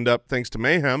are going to end up, thanks to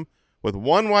Mayhem, with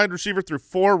 1 wide receiver through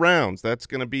 4 rounds. That's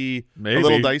going to be a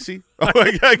little dicey.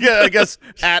 I guess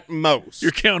at most.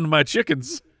 You're counting my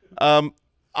chickens.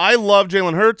 I love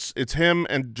Jalen Hurts. It's him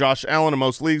and Josh Allen in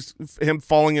most leagues. Him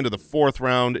falling into the 4th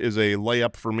round is a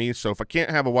layup for me. So if I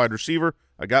can't have a wide receiver,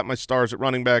 I got my stars at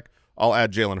running back, I'll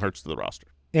add Jalen Hurts to the roster.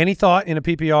 Any thought in a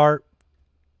PPR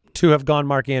to have gone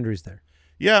Mark Andrews there?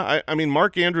 Yeah, I mean,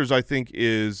 Mark Andrews I think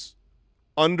is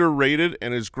underrated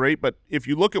and is great, but if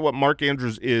you look at what Mark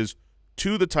Andrews is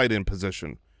to the tight end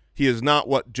position, he is not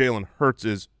what Jalen Hurts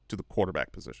is to the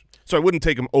quarterback position. So I wouldn't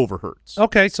take him over Hurts.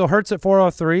 Okay, so Hurts at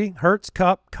 403. Hurts,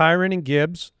 Kupp, Kyron, and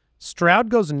Gibbs. Stroud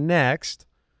goes next.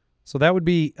 So that would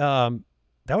be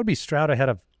Stroud ahead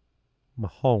of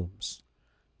Mahomes.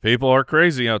 People are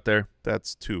crazy out there.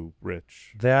 That's too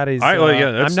rich. That is.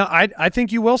 I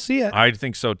think you will see it. I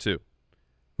think so too.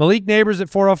 Malik Neighbors at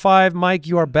 405. Mike,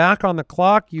 you are back on the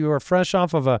clock. You are fresh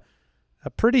off of a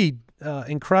pretty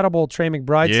incredible Trey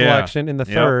McBride selection in the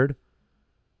 3rd.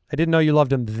 I didn't know you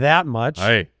loved him that much.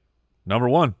 Hey, number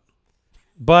 1.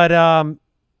 But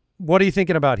what are you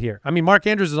thinking about here? I mean, Mark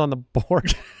Andrews is on the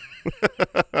board.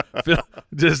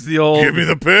 Just the old. Give me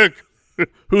the pick.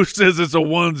 Who says it's a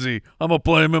onesie? I'm going to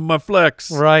play him in my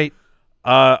flex. Right.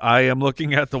 I am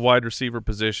looking at the wide receiver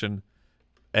position,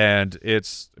 and the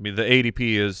ADP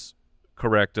is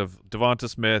correct of Devonta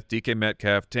Smith, DK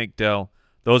Metcalf, Tank Dell.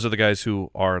 Those are the guys who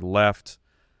are left.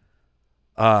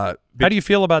 How do you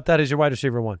feel about that as your wide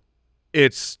receiver 1?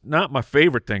 It's not my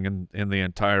favorite thing in the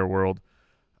entire world.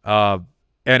 And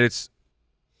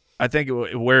I think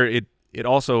where it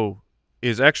also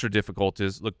is extra difficult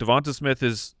is, look, Devonta Smith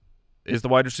is the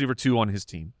wide receiver 2 on his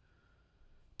team.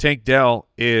 Tank Dell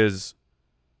is,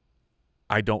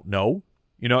 I don't know.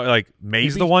 Maybe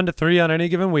he's the 1 to 3 on any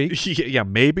given week. Yeah,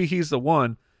 maybe he's the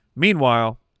one.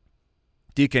 Meanwhile,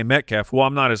 DK Metcalf, who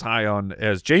I'm not as high on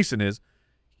as Jason is,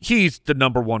 he's the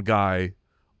number 1 guy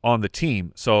on the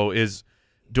team. So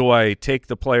do I take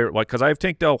the player, because I have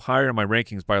Tank Dell higher in my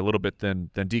rankings by a little bit than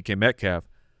DK Metcalf,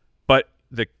 but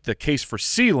the case for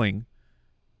ceiling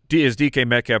is DK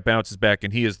Metcalf bounces back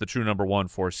and he is the true number 1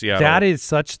 for Seattle. That is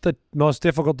such the most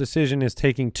difficult decision, is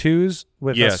taking 2s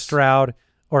with a Stroud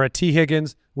or a T.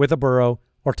 Higgins with a Burrow,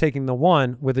 or taking the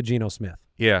 1 with a Geno Smith.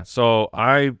 Yeah, so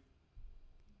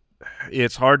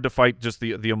it's hard to fight just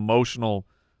the emotional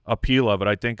appeal of it.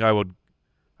 I think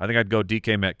I'd go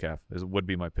DK Metcalf. Would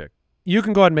be my pick. You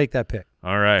can go ahead and make that pick.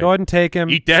 All right. Go ahead and take him.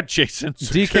 Eat that, Jason.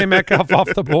 DK Metcalf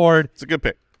off the board. It's a good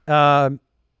pick.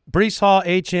 Breece Hall,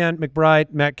 HN,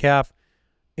 McBride, Metcalf.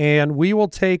 And we will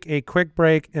take a quick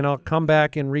break, and I'll come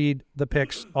back and read the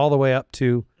picks all the way up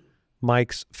to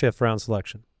Mike's 5th round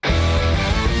selection.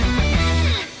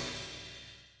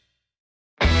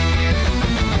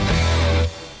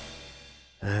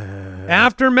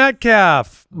 After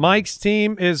Metcalf, Mike's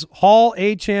team is Hall,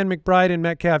 HN, McBride, and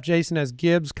Metcalf. Jason has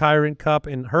Gibbs, Kyron, Kupp,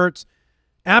 and Hurts.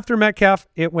 After Metcalf,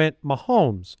 it went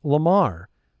Mahomes, Lamar,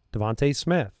 Devontae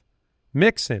Smith,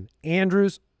 Mixon,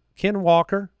 Andrews, Ken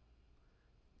Walker,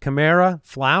 Kamara,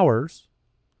 Flowers,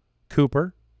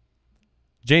 Cooper,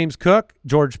 James Cook,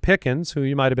 George Pickens, who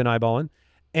you might have been eyeballing,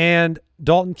 and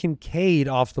Dalton Kincaid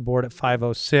off the board at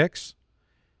 506.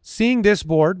 seeing this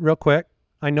board real quick,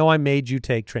 I know I made you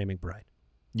take Trey McBride.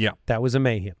 Yeah. That was a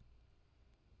mayhem.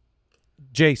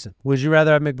 Jason, would you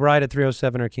rather have McBride at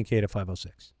 307 or Kincaid at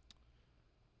 506?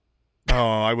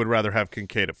 Oh, I would rather have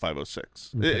Kincaid at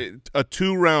 506. Okay. A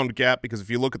 2-round gap, because if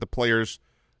you look at the players,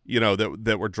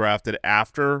 that were drafted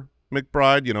after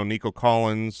McBride, Nico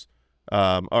Collins,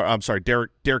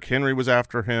 Derrick Henry was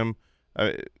after him.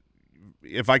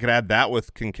 If I could add that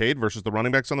with Kincaid versus the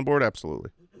running backs on the board, absolutely.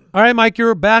 All right, Mike,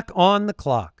 you're back on the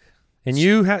clock, and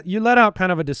you let out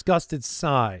kind of a disgusted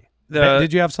sigh.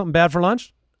 Did you have something bad for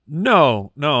lunch?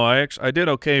 No, I did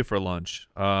okay for lunch,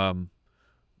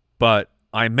 but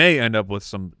I may end up with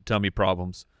some tummy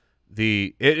problems.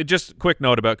 Just a quick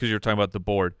note about, because you're talking about the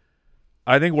board.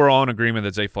 I think we're all in agreement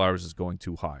that Zay Flowers is going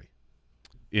too high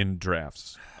in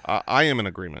drafts. I am in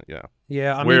agreement, yeah.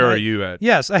 Yeah. Where are you at?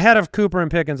 Yes, ahead of Cooper and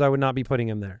Pickens, I would not be putting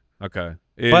him there. Okay.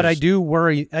 But I do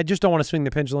worry. I just don't want to swing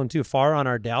the pendulum too far on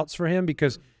our doubts for him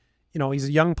because, he's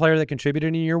a young player that contributed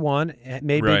in year one,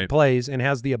 made big plays, and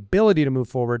has the ability to move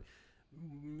forward.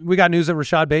 We got news that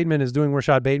Rashad Bateman is doing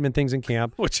Rashad Bateman things in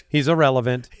camp. Which he's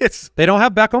irrelevant. They don't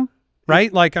have Beckham,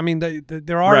 right? Like, I mean,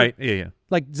 there are. Right, yeah.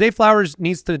 Like, Zay Flowers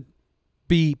needs to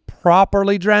be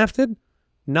properly drafted,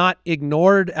 not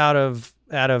ignored out of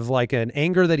like an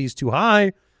anger that he's too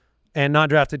high, and not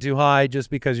drafted too high just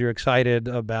because you're excited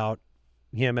about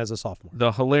him as a sophomore.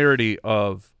 The hilarity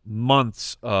of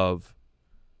months of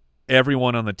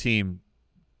everyone on the team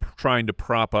trying to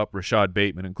prop up Rashad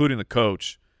Bateman, including the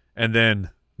coach, and then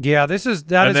that is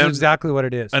exactly what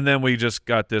it is. And then we just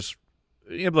got this.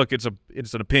 Look, it's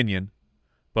an opinion,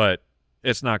 but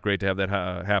it's not great to have that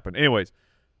happen. Anyways,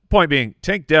 point being,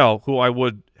 Tank Dell, who I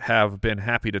would have been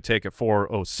happy to take at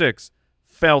 406,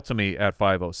 fell to me at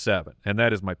 507, and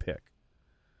that is my pick.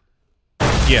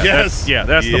 Yeah, yes.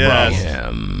 That's the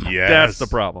problem. Yes. That's the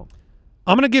problem.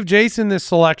 I'm going to give Jason this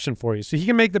selection for you, so he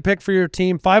can make the pick for your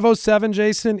team. 507,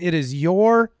 Jason, it is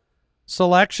your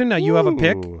selection. Now you have a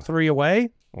pick 3 away.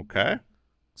 Okay.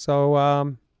 So,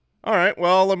 all right.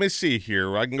 Well, let me see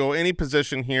here. I can go any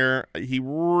position here. He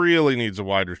really needs a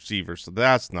wide receiver, so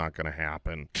that's not going to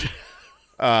happen.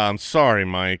 Sorry,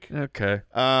 Mike. Okay.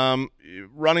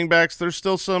 Running backs, there's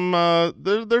still some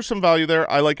there's some value there.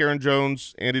 I like Aaron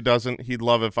Jones. Andy doesn't. He'd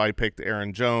love if I picked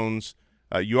Aaron Jones.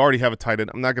 You already have a tight end.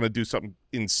 I'm not going to do something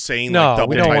insane like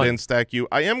double tight end stack you.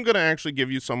 I am going to actually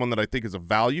give you someone that I think is a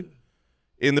value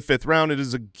in the 5th round. It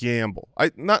is a gamble.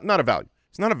 Not a value.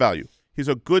 It's not a value. He's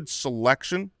a good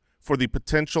selection for the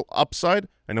potential upside.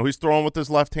 I know he's throwing with his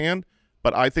left hand,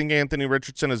 but I think Anthony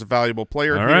Richardson is a valuable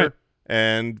player here. Right.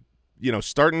 And,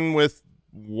 starting with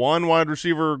one wide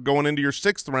receiver going into your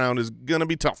 6th round is going to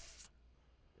be tough.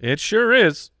 It sure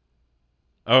is.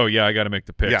 Oh, yeah, I got to make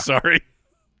the pick. Yeah. Sorry.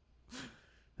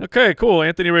 Okay, cool.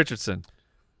 Anthony Richardson.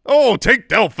 Oh, Tank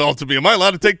Dell fell to me. Am I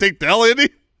allowed to take Tank Dell, Andy?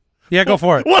 Yeah, go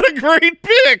for it. What a great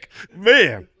pick.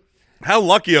 Man, how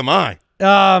lucky am I?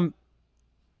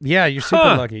 Yeah, you're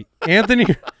super lucky.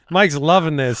 Mike's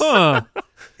loving this.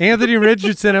 Anthony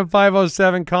Richardson at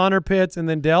 507, Connor Pitts, and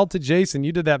then Dell to Jason.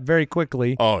 You did that very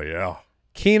quickly. Oh, yeah.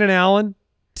 Keenan Allen,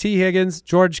 T. Higgins,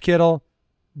 George Kittle,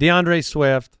 DeAndre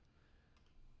Swift.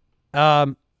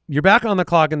 You're back on the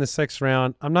clock in the 6th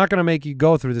round. I'm not going to make you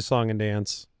go through the song and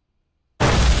dance.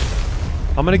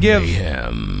 I'm going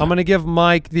to give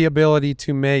Mike the ability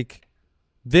to make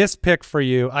this pick for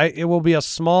you. It will be a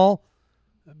small,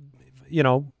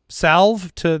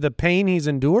 salve to the pain he's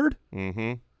endured.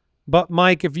 Mm-hmm. But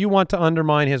Mike, if you want to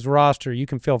undermine his roster, you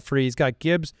can feel free. He's got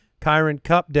Gibbs, Kyron,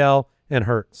 Kupp, Dell, and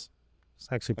Hurts. It's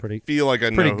actually pretty. I feel like I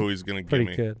know who he's going to give me.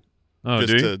 Pretty good. Oh,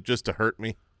 just to hurt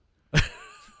me.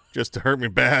 Just to hurt me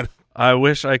bad. I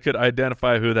wish I could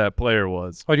identify who that player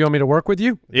was. Oh, do you want me to work with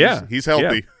you? Yeah. He's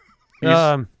healthy.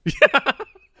 Yeah.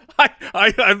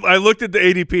 I looked at the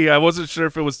ADP. I wasn't sure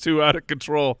if it was too out of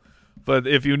control, but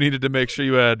if you needed to make sure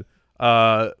you had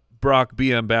Brock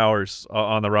B.M. Bowers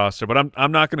on the roster. But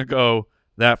I'm not going to go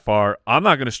that far. I'm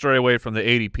not going to stray away from the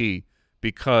ADP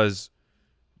because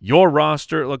your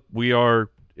roster, look,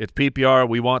 it's PPR.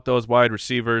 We want those wide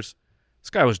receivers. This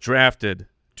guy was drafted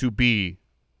to be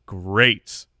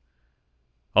great,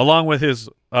 along with his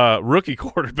rookie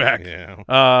quarterback.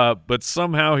 Yeah. But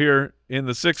somehow here in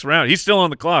the 6th round, he's still on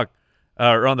the clock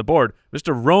or on the board.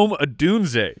 Mr. Rome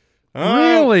Odunze.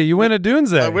 Really? You win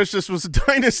Odunze? I wish this was a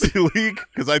dynasty league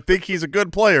because I think he's a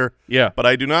good player. Yeah. But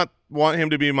I do not want him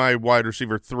to be my wide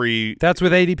receiver 3. That's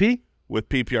with ADP? With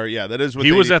PPR. Yeah, that is with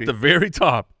He ADP. was at the very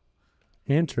top.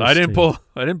 Interesting. I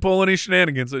didn't pull any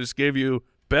shenanigans. I just gave you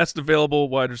best available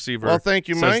wide receiver. Well, thank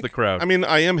you, says Mike. The crowd. I mean,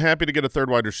 I am happy to get a 3rd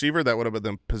wide receiver. That would have been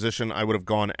the position I would have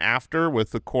gone after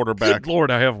with the quarterback. Good Lord,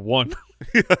 I have one.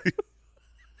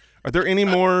 Are there any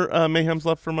more Mayhems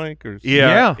left for Mike? Or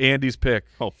Yeah, Andy's pick.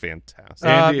 Oh,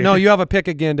 fantastic. No, you have a pick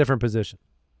again, different position.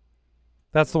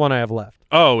 That's the one I have left.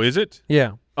 Oh, is it?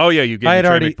 Yeah. Oh, yeah, you gave me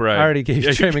Trey McBride. I already gave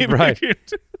you Trey gave McBride. me-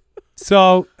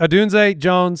 So, Odunze,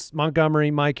 Jones,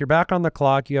 Montgomery, Mike, you're back on the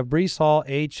clock. You have Breece Hall,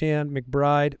 Achane,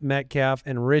 McBride, Metcalf,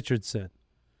 and Richardson.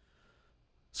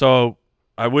 So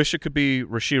I wish it could be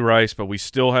Rashee Rice, but we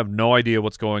still have no idea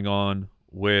what's going on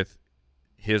with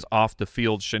his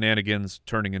off-the-field shenanigans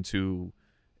turning into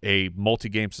a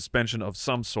multi-game suspension of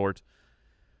some sort.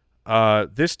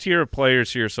 This tier of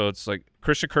players here, so it's like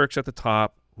Christian Kirk's at the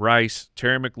top, Rice,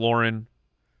 Terry McLaurin,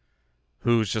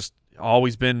 who's just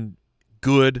always been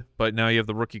good, but now you have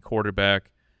the rookie quarterback.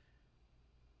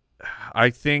 I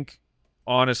think,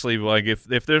 honestly, like if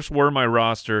this were my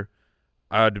roster,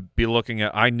 I'd be looking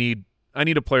at I need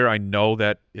a player I know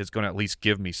that is going to at least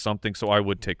give me something, so I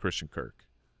would take Christian Kirk.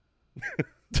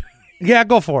 Yeah,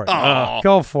 go for it.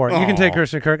 Go for it. You can take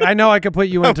Christian Kirk. I know I could put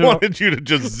you into I wanted you to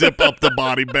just zip up the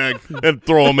body bag and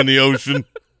throw him in the ocean.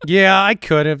 Yeah, I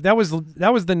could have. That was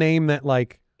the name that,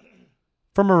 like,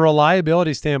 from a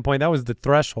reliability standpoint, that was the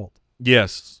threshold.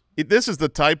 Yes. This is the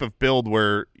type of build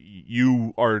where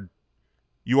you are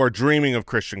dreaming of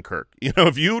Christian Kirk. You know,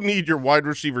 if you need your wide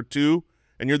receiver 2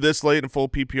 and you're this late in full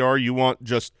PPR, you want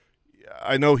just –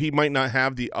 I know he might not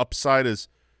have the upside as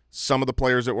some of the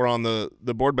players that were on the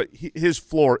board, but his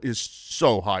floor is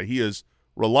so high. He is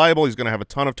reliable. He's going to have a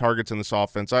ton of targets in this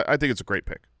offense. I think it's a great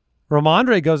pick.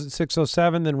 Ramondre goes at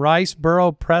 607, then Rice,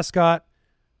 Burrow, Prescott,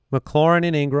 McLaurin,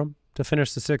 and Ingram to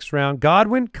finish the 6th round.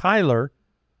 Godwin, Kyler,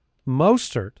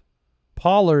 Mostert,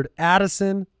 Pollard,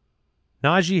 Addison,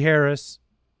 Najee Harris.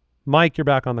 Mike, you're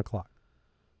back on the clock.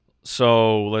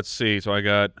 So let's see. So I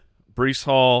got Breece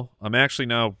Hall. I'm actually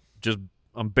now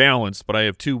I'm balanced, but I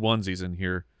have 2 onesies in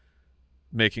here,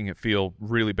 making it feel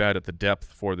really bad at the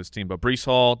depth for this team. But Breece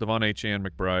Hall, Devon Achane,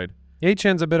 McBride.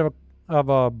 Achane's a bit of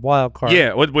a wild card.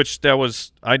 Yeah, which that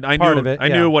was I Part knew of it, I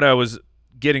yeah. knew what I was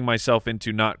getting myself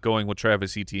into, not going with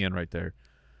Travis Etienne right there.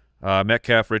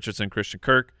 Metcalf, Richardson, Christian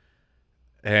Kirk,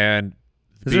 and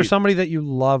Is there somebody that you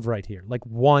love right here? Like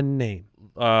one name?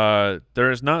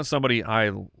 there is not somebody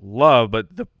I love, but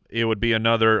it would be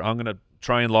another. I'm going to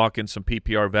try and lock in some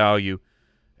PPR value,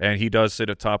 and he does sit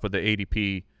atop of the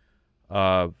ADP.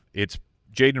 It's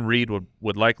Jaden Reed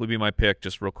would likely be my pick.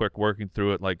 Just real quick, working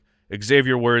through it, like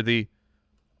Xavier Worthy.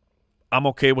 I'm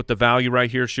okay with the value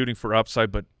right here, shooting for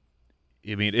upside, but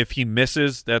I mean, if he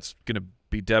misses, that's going to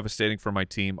be devastating for my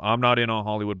team. I'm not in on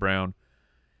Hollywood Brown.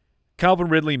 Calvin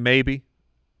Ridley, maybe,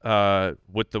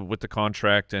 with the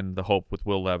contract and the hope with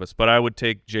Will Levis, but I would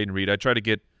take Jaden Reed. I try to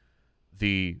get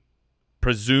the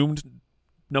presumed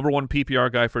 #1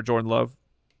 PPR guy for Jordan Love,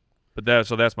 but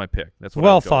that's my pick. That's what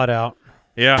well thought out.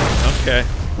 Yeah. Okay.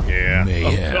 Yeah.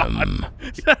 Mayhem.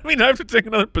 I mean, I have to take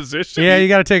another position. Yeah, you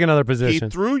got to take another He position.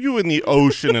 threw you in the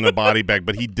ocean in a body bag,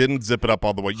 but he didn't zip it up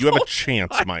all the way. You have a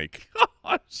chance, Mike.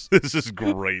 Gosh. This is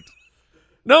great.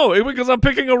 No, because I'm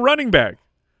picking a running back.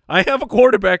 I have a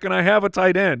quarterback and I have a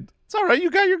tight end. It's all right.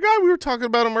 You got your guy. We were talking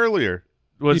about him earlier.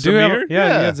 Was you do have, Zamir?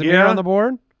 yeah, you had Zamir on the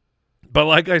board. But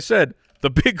like I said, the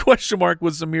big question mark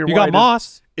was Zamir You White. got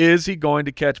Moss. Is he going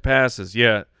to catch passes?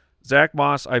 Yeah. Zach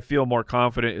Moss, I feel more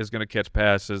confident, is going to catch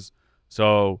passes.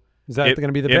 So Is that going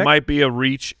to be the it pick? might be a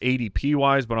reach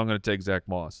ADP-wise, but I'm going to take Zach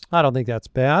Moss. I don't think that's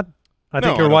bad. I No,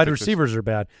 think your I don't wide think receivers are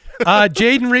bad.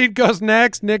 Jaden Reed goes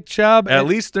next. Nick Chubb. At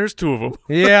least there's 2 of them.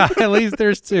 Yeah, at least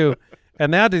there's 2.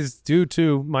 And that is due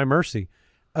to my mercy.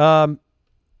 All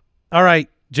right,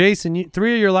 Jason,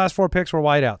 3 of your last 4 picks were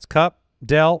wideouts. Kupp,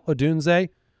 Dell, Odunze.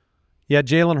 You had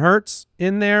Jalen Hurts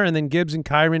in there, and then Gibbs and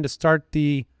Kyron to start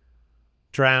the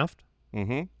draft.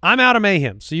 Mm-hmm. I'm out of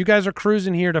Mayhem, so you guys are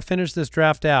cruising here to finish this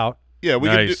draft out. Yeah,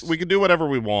 Nice. we can do whatever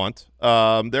we want.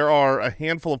 There are a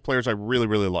handful of players I really,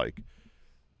 really like.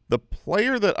 The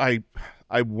player that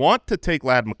I want to take,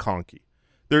 Ladd McConkey.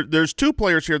 There's 2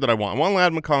 players here that I want. I want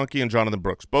Ladd McConkey and Jonathan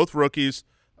Brooks, both rookies.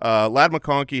 Ladd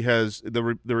McConkey has the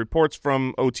reports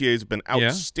from OTAs have been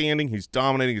outstanding. Yeah. He's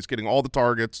dominating. He's getting all the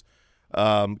targets.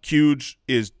 Huge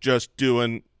is just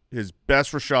doing his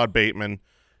best Rashad Bateman.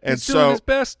 And He's doing his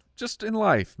best just in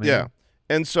life, man. Yeah.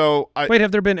 And so Wait,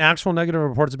 have there been actual negative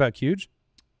reports about Huge?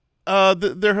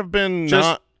 there have been Just-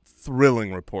 not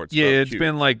thrilling reports. Yeah, about it's Hughes.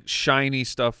 been like shiny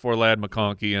stuff for Ladd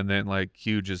McConkey, and then like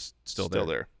Huge is still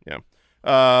there. Yeah.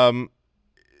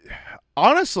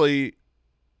 Honestly,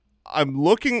 I'm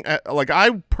looking at I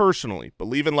personally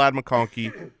believe in Ladd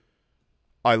McConkey.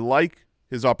 I like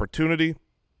his opportunity,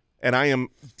 and I am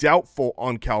doubtful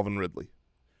on Calvin Ridley.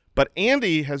 But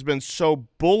Andy has been so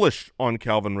bullish on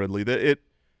Calvin Ridley that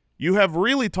you have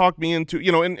really talked me into,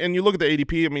 and you look at the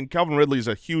ADP, I mean, Calvin Ridley is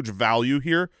a huge value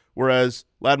here, whereas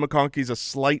Ladd McConkey's a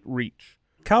slight reach.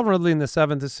 Calvin Ridley in the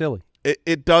 7th is silly.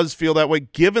 It does feel that way,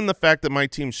 given the fact that my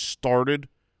team started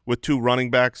with 2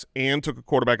 running backs and took a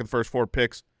quarterback in the first 4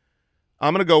 picks.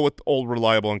 I'm going to go with old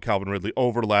reliable and Calvin Ridley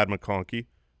over Ladd McConkey,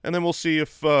 and then we'll see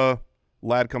if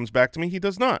Ladd comes back to me. He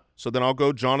does not. So then I'll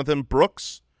go Jonathan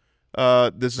Brooks.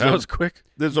 That was quick.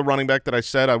 This is a running back that I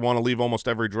said I want to leave almost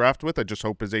every draft with. I just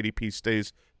hope his ADP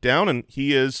stays down, and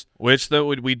he is. Which the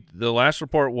last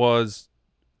report was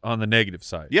on the negative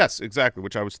side. Yes, exactly,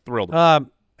 which I was thrilled about.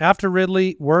 After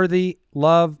Ridley, Worthy,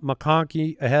 Love,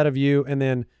 McConkey ahead of you, and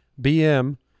then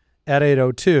BM at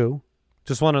 802.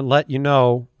 Just want to let you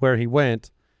know where he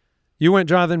went. You went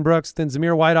Jonathan Brooks, then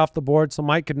Zamir White off the board, so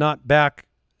Mike could not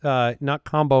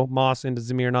combo Moss into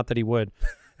Zamir, not that he would.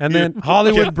 And then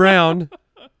Hollywood Brown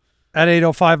at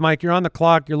 805. Mike, you're on the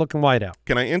clock. You're looking wide out.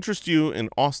 Can I interest you in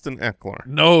Austin Eckler?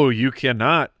 No, you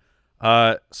cannot.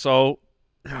 So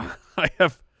I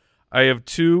have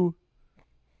 2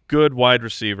 good wide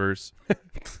receivers.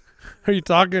 Are you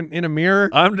talking in a mirror?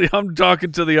 I'm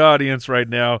talking to the audience right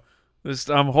now.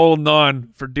 I'm holding on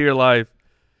for dear life,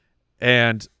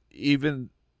 and even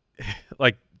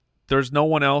like there's no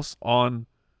one else on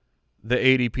the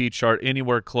ADP chart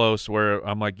anywhere close where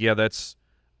I'm like, yeah,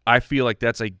 I feel like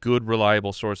that's a good,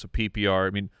 reliable source of PPR.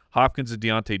 I mean, Hopkins and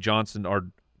Deontay Johnson are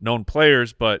known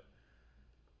players, but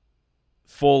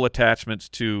full attachments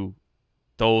to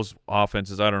those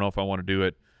offenses, I don't know if I want to do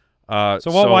it.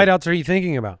 So what wideouts are you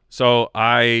thinking about? So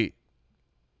I'm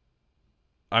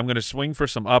going to swing for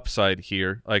some upside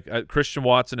here. Like Christian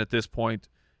Watson at this point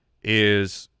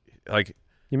is like –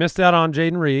 you missed out on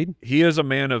Jaden Reed. He is a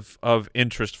man of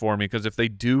interest for me because if they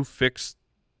do fix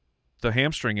the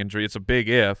hamstring injury, it's a big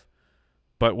if.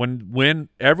 But when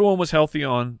everyone was healthy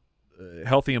and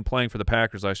playing for the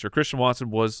Packers last year, Christian Watson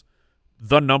was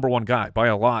the #1 guy by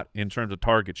a lot in terms of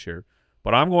target share.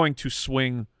 But I'm going to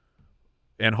swing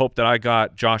and hope that I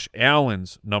got Josh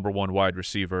Allen's #1 wide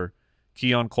receiver,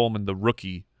 Keon Coleman, the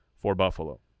rookie for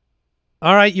Buffalo.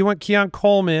 All right, you went Keon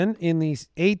Coleman in the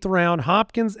 8th round.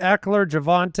 Hopkins, Eckler,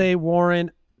 Javonte,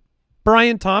 Warren,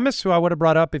 Brian Thomas, who I would have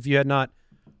brought up if you had not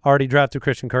already drafted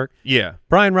Christian Kirk. Yeah.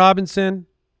 Brian Robinson,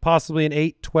 possibly an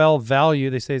 8-12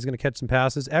 value. They say he's going to catch some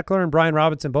passes. Eckler and Brian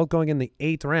Robinson both going in the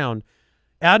 8th round.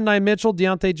 Adonai Mitchell,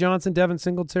 Deontay Johnson, Devin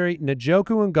Singletary,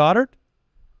 Njoku, and Goddard.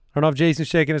 I don't know if Jason's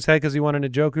shaking his head because he wanted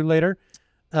Njoku later.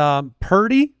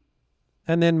 Purdy,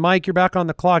 and then Mike, you're back on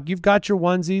the clock. You've got your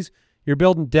onesies. You're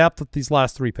building depth with these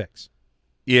last 3 picks.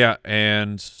 Yeah,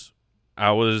 and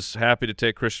I was happy to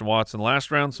take Christian Watson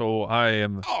last round, so I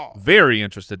am very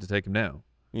interested to take him now.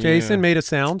 Jason made a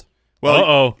sound.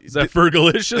 Well, is that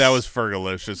Fergalicious? That was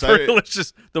Fergalicious.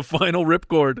 Fergalicious, the final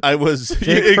ripcord. I was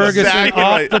Jake Ferguson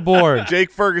off the board.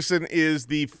 Jake Ferguson is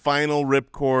the final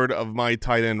ripcord of my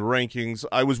tight end rankings.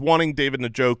 I was wanting David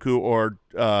Njoku or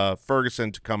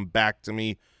Ferguson to come back to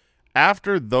me.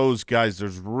 After those guys,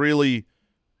 there's really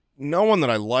no one that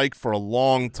I like for a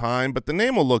long time, but the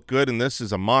name will look good, and this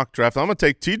is a mock draft. I'm going to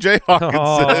take T.J. Hawkinson.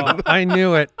 Oh, I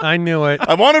knew it.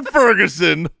 I wanted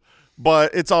Ferguson,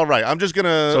 but it's all right. I'm just going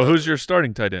to – So who's your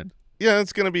starting tight end? Yeah,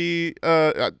 it's going to be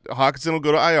Hawkinson will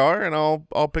go to IR, and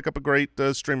I'll pick up a great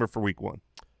streamer for week 1.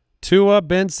 Tua,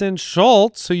 Benson,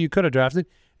 Schultz, who you could have drafted,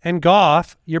 and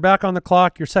Goff. You're back on the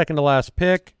clock. Your second to last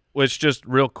pick. Which just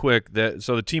real quick,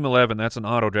 so the team 11, that's an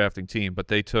auto drafting team, but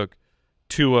they took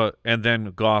Tua and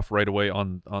then Goff right away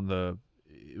on the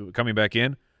coming back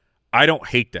in. I don't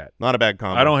hate that. Not a bad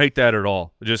combo. I don't hate that at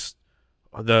all. Just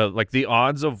the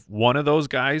odds of one of those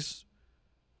guys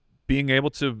being able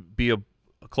to be a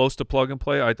close to plug and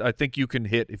play, I think you can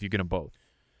hit if you get them both.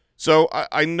 So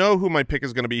I know who my pick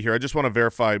is going to be here. I just want to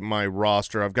verify my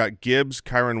roster. I've got Gibbs,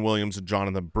 Kyron Williams, and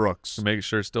Jonathan Brooks. To make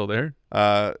sure it's still there.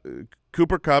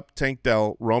 Cooper Kupp, Tank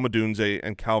Dell, Roma Dunze,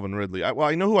 and Calvin Ridley.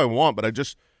 I know who I want, but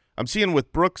I'm seeing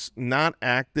with Brooks not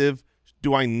active,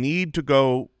 do I need to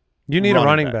go You need a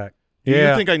running back. Do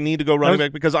you think I need to go running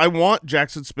back? Because I want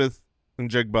Jackson Smith and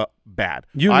Jigba bad.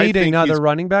 You need another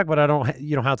running back, but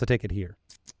you don't have to take it here.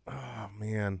 Oh,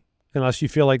 man. Unless you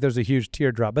feel like there's a huge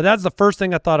teardrop. But that's the first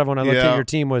thing I thought of when I looked at your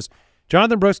team was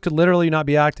Jonathan Brooks could literally not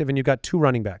be active, and you've got 2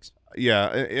 running backs. Yeah,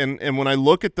 and when I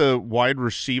look at the wide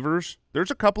receivers, there's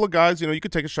a couple of guys, you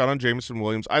could take a shot on Jameson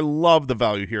Williams. I love the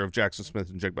value here of Jackson Smith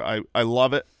and Jigba. I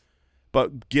love it.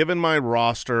 But given my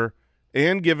roster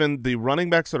and given the running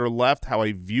backs that are left, how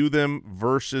I view them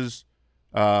versus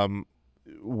where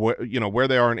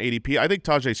they are in ADP, I think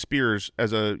Tajay Spears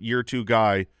as a year 2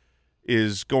 guy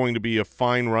is going to be a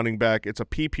fine running back. It's a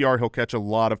PPR. He'll catch a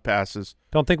lot of passes.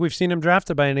 Don't think we've seen him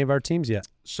drafted by any of our teams yet.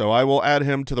 So I will add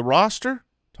him to the roster.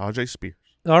 Tajay Spears.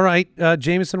 All right,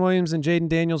 Jameson Williams and Jaden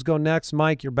Daniels go next.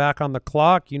 Mike, you're back on the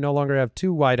clock. You no longer have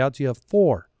 2 wideouts. You have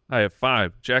 4. I have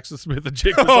 5. Jackson Smith and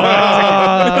Jake.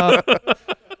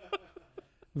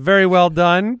 Very well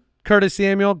done. Curtis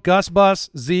Samuel, Gus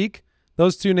Bus, Zeke.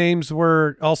 Those 2 names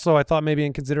were also, I thought, maybe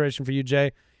in consideration for you,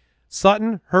 Jay.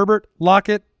 Sutton, Herbert,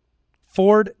 Lockett,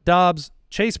 Ford, Dobbs,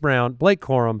 Chase Brown, Blake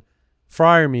Corum,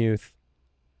 Freiermuth,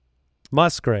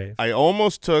 Musgrave. I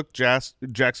almost took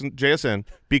Jackson JSN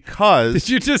because Did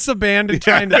you just abandon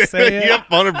trying to say it? Yep,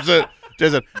 100%.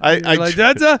 Jason, I like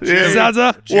Zaza?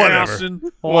 whatever.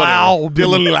 Wow.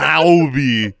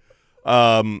 Dylan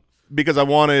Laube. Because I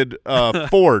wanted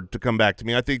Ford to come back to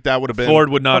me. I think that would have been Ford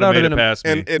would not have made it past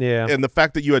me. And the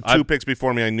fact that you had 2 picks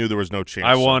before me, I knew there was no chance.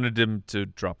 I wanted him to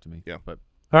drop to me. Yeah. But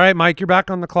All right, Mike, you're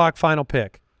back on the clock. Final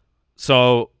pick.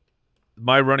 so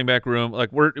my running back room,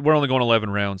 like we're only going 11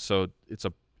 rounds, so it's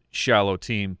a shallow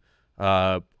team.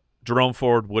 Jerome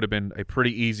Ford would have been a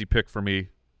pretty easy pick for me.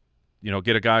 You know,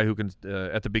 get a guy who can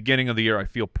at the beginning of the year, I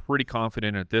feel pretty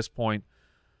confident at this point.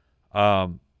 But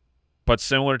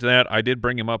similar to that, I did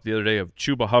bring him up the other day of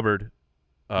Chuba Hubbard.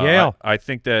 Yale. I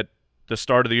think that the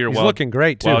start of the year, He's looking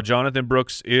great, too. While Jonathan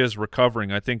Brooks is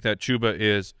recovering, I think that Chuba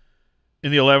is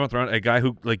in the 11th round, a guy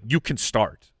who you can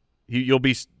start. You'll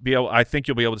be able. I think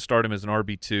you'll be able to start him as an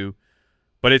RB2,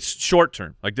 but it's short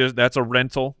term. Like that's a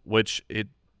rental, which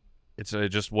it's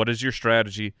just what is your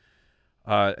strategy?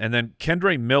 And then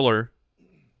Kendre Miller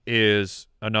is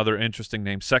another interesting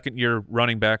name. 2nd-year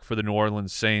running back for the New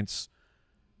Orleans Saints.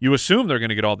 You assume they're going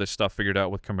to get all this stuff figured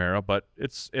out with Kamara, but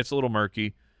it's a little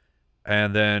murky.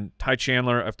 And then Ty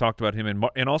Chandler, I've talked about him,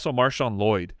 and also Marshawn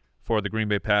Lloyd for the Green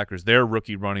Bay Packers, their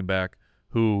rookie running back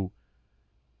who,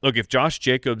 look, if Josh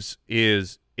Jacobs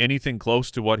is anything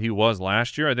close to what he was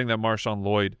last year, I think that Marshawn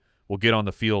Lloyd will get on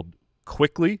the field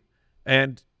quickly,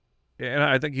 and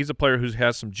I think he's a player who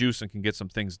has some juice and can get some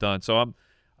things done. So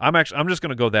I'm just going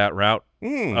to go that route.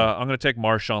 I'm going to take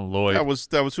Marshawn Lloyd. That was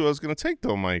who I was going to take,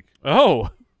 though, Mike. Oh,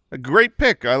 a great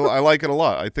pick. I like it a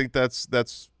lot. I think that's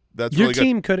your really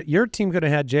team good. Your team could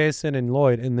have had Jason and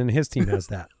Lloyd, and then his team has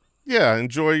that. Yeah,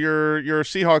 enjoy your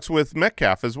Seahawks with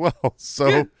Metcalf as well.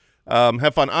 So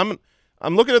have fun.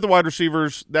 I'm looking at the wide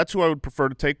receivers. That's who I would prefer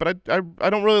to take, but I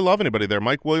don't really love anybody there.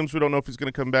 Mike Williams, we don't know if he's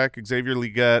going to come back. Xavier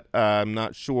Leggett, I'm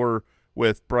not sure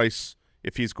with Bryce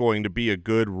if he's going to be a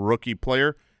good rookie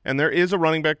player. And there is a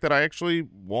running back that I actually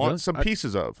want some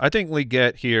pieces of. I think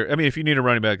Leggett here. I mean, if you need a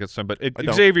running back, that's fine. But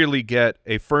Xavier Leggett,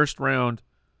 a first-round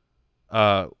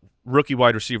rookie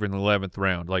wide receiver in the 11th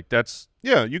round, like that's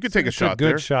you could take a shot.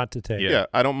 Good there. shot to take. Yeah,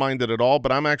 I don't mind it at all.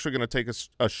 But I'm actually going to take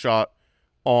a shot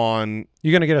on.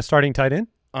 You're going to get a starting tight end?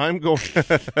 I'm going.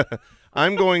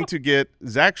 I'm going to get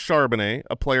Zach Charbonnet,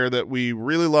 a player that we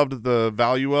really loved the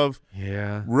value of.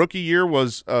 Yeah. Rookie year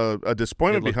was a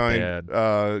disappointment behind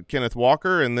Kenneth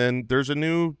Walker, and then there's a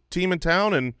new team in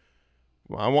town, and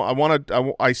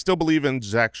I still believe in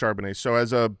Zach Charbonnet. So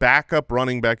as a backup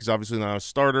running back, he's obviously not a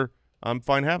starter. I'm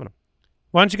fine having him.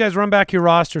 Why don't you guys run back your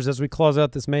rosters as we close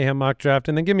out this Mayhem mock draft,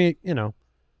 and then give me an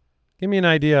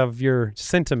idea of your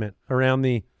sentiment around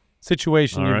the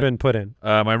situation you've been put in.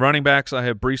 My running backs, I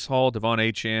have Breece Hall, Devon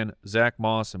Achane, Zach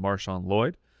Moss, and Marshawn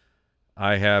Lloyd.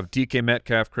 I have DK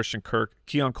Metcalf, Christian Kirk,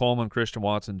 Keon Coleman, Christian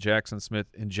Watson, Jackson Smith,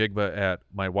 and Jigba at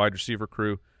my wide receiver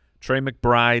crew. Trey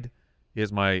McBride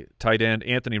is my tight end.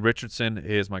 Anthony Richardson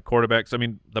is my quarterback. So, I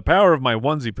mean, the power of my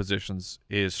onesie positions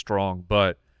is strong,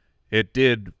 but it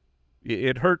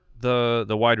hurt the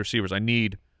wide receivers. I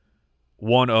need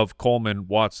one of Coleman,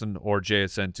 Watson, or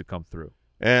JSN to come through.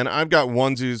 And I've got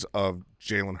onesies of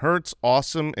Jalen Hurts,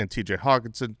 awesome, and TJ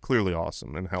Hawkinson, clearly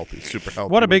awesome and healthy, super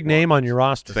healthy. What a big name on your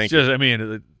roster. Thank you. I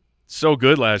mean, so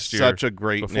good last year. Such a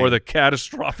great before the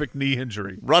catastrophic knee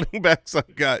injury. Running backs,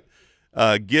 I've got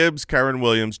Gibbs, Kyron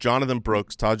Williams, Jonathan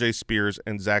Brooks, Tajay Spears,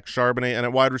 and Zach Charbonnet. And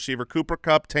at wide receiver, Cooper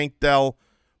Kupp, Tank Dell,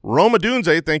 Roma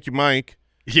Dunze, thank you, Mike,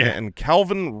 and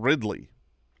Calvin Ridley.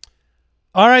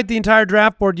 All right, the entire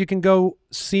draft board, you can go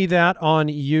see that on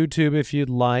YouTube if you'd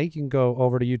like. You can go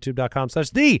over to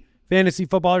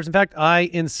youtube.com/thefantasyfootballers. In fact, I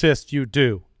insist you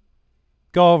do.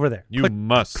 Go over there. You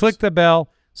must. Click the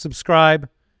bell, subscribe,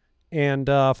 and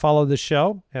follow the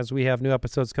show as we have new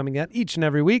episodes coming out each and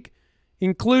every week,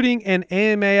 including an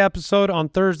AMA episode on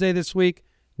Thursday this week.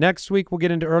 Next week, we'll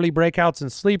get into early breakouts and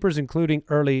sleepers, including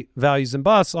early values and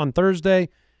busts on Thursday,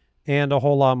 and a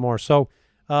whole lot more. So,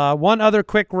 one other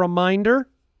quick reminder,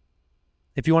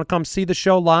 if you want to come see the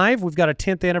show live, we've got a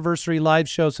 10th anniversary live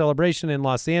show celebration in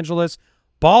Los Angeles,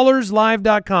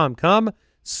 ballerslive.com. Come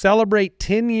celebrate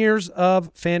 10 years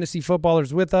of Fantasy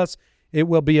Footballers with us. It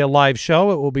will be a live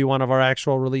show. It will be one of our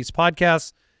actual release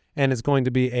podcasts, and it's going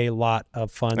to be a lot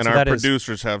of fun. And so our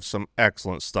producers have some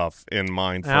excellent stuff in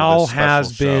mind for Al this special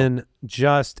has show. been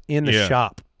just in the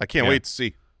shop. I can't wait to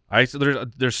see.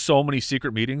 There's so many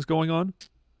secret meetings going on.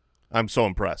 I'm so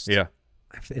impressed. Yeah.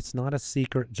 If it's not a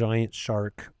secret giant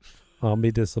shark, I'll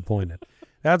be disappointed.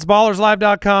 That's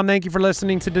ballerslive.com. Thank you for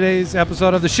listening to today's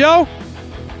episode of the show.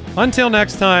 Until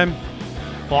next time,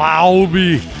 I'll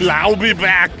be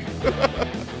back.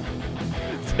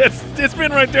 It's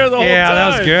been right there the whole time. Yeah,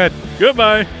 that was good.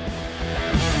 Goodbye.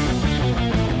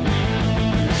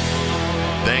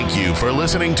 Thank you for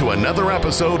listening to another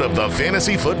episode of the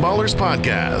Fantasy Footballers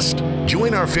Podcast.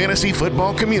 Join our fantasy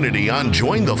football community on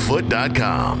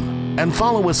jointhefoot.com and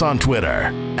follow us on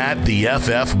Twitter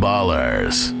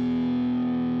 @TheFFBallers.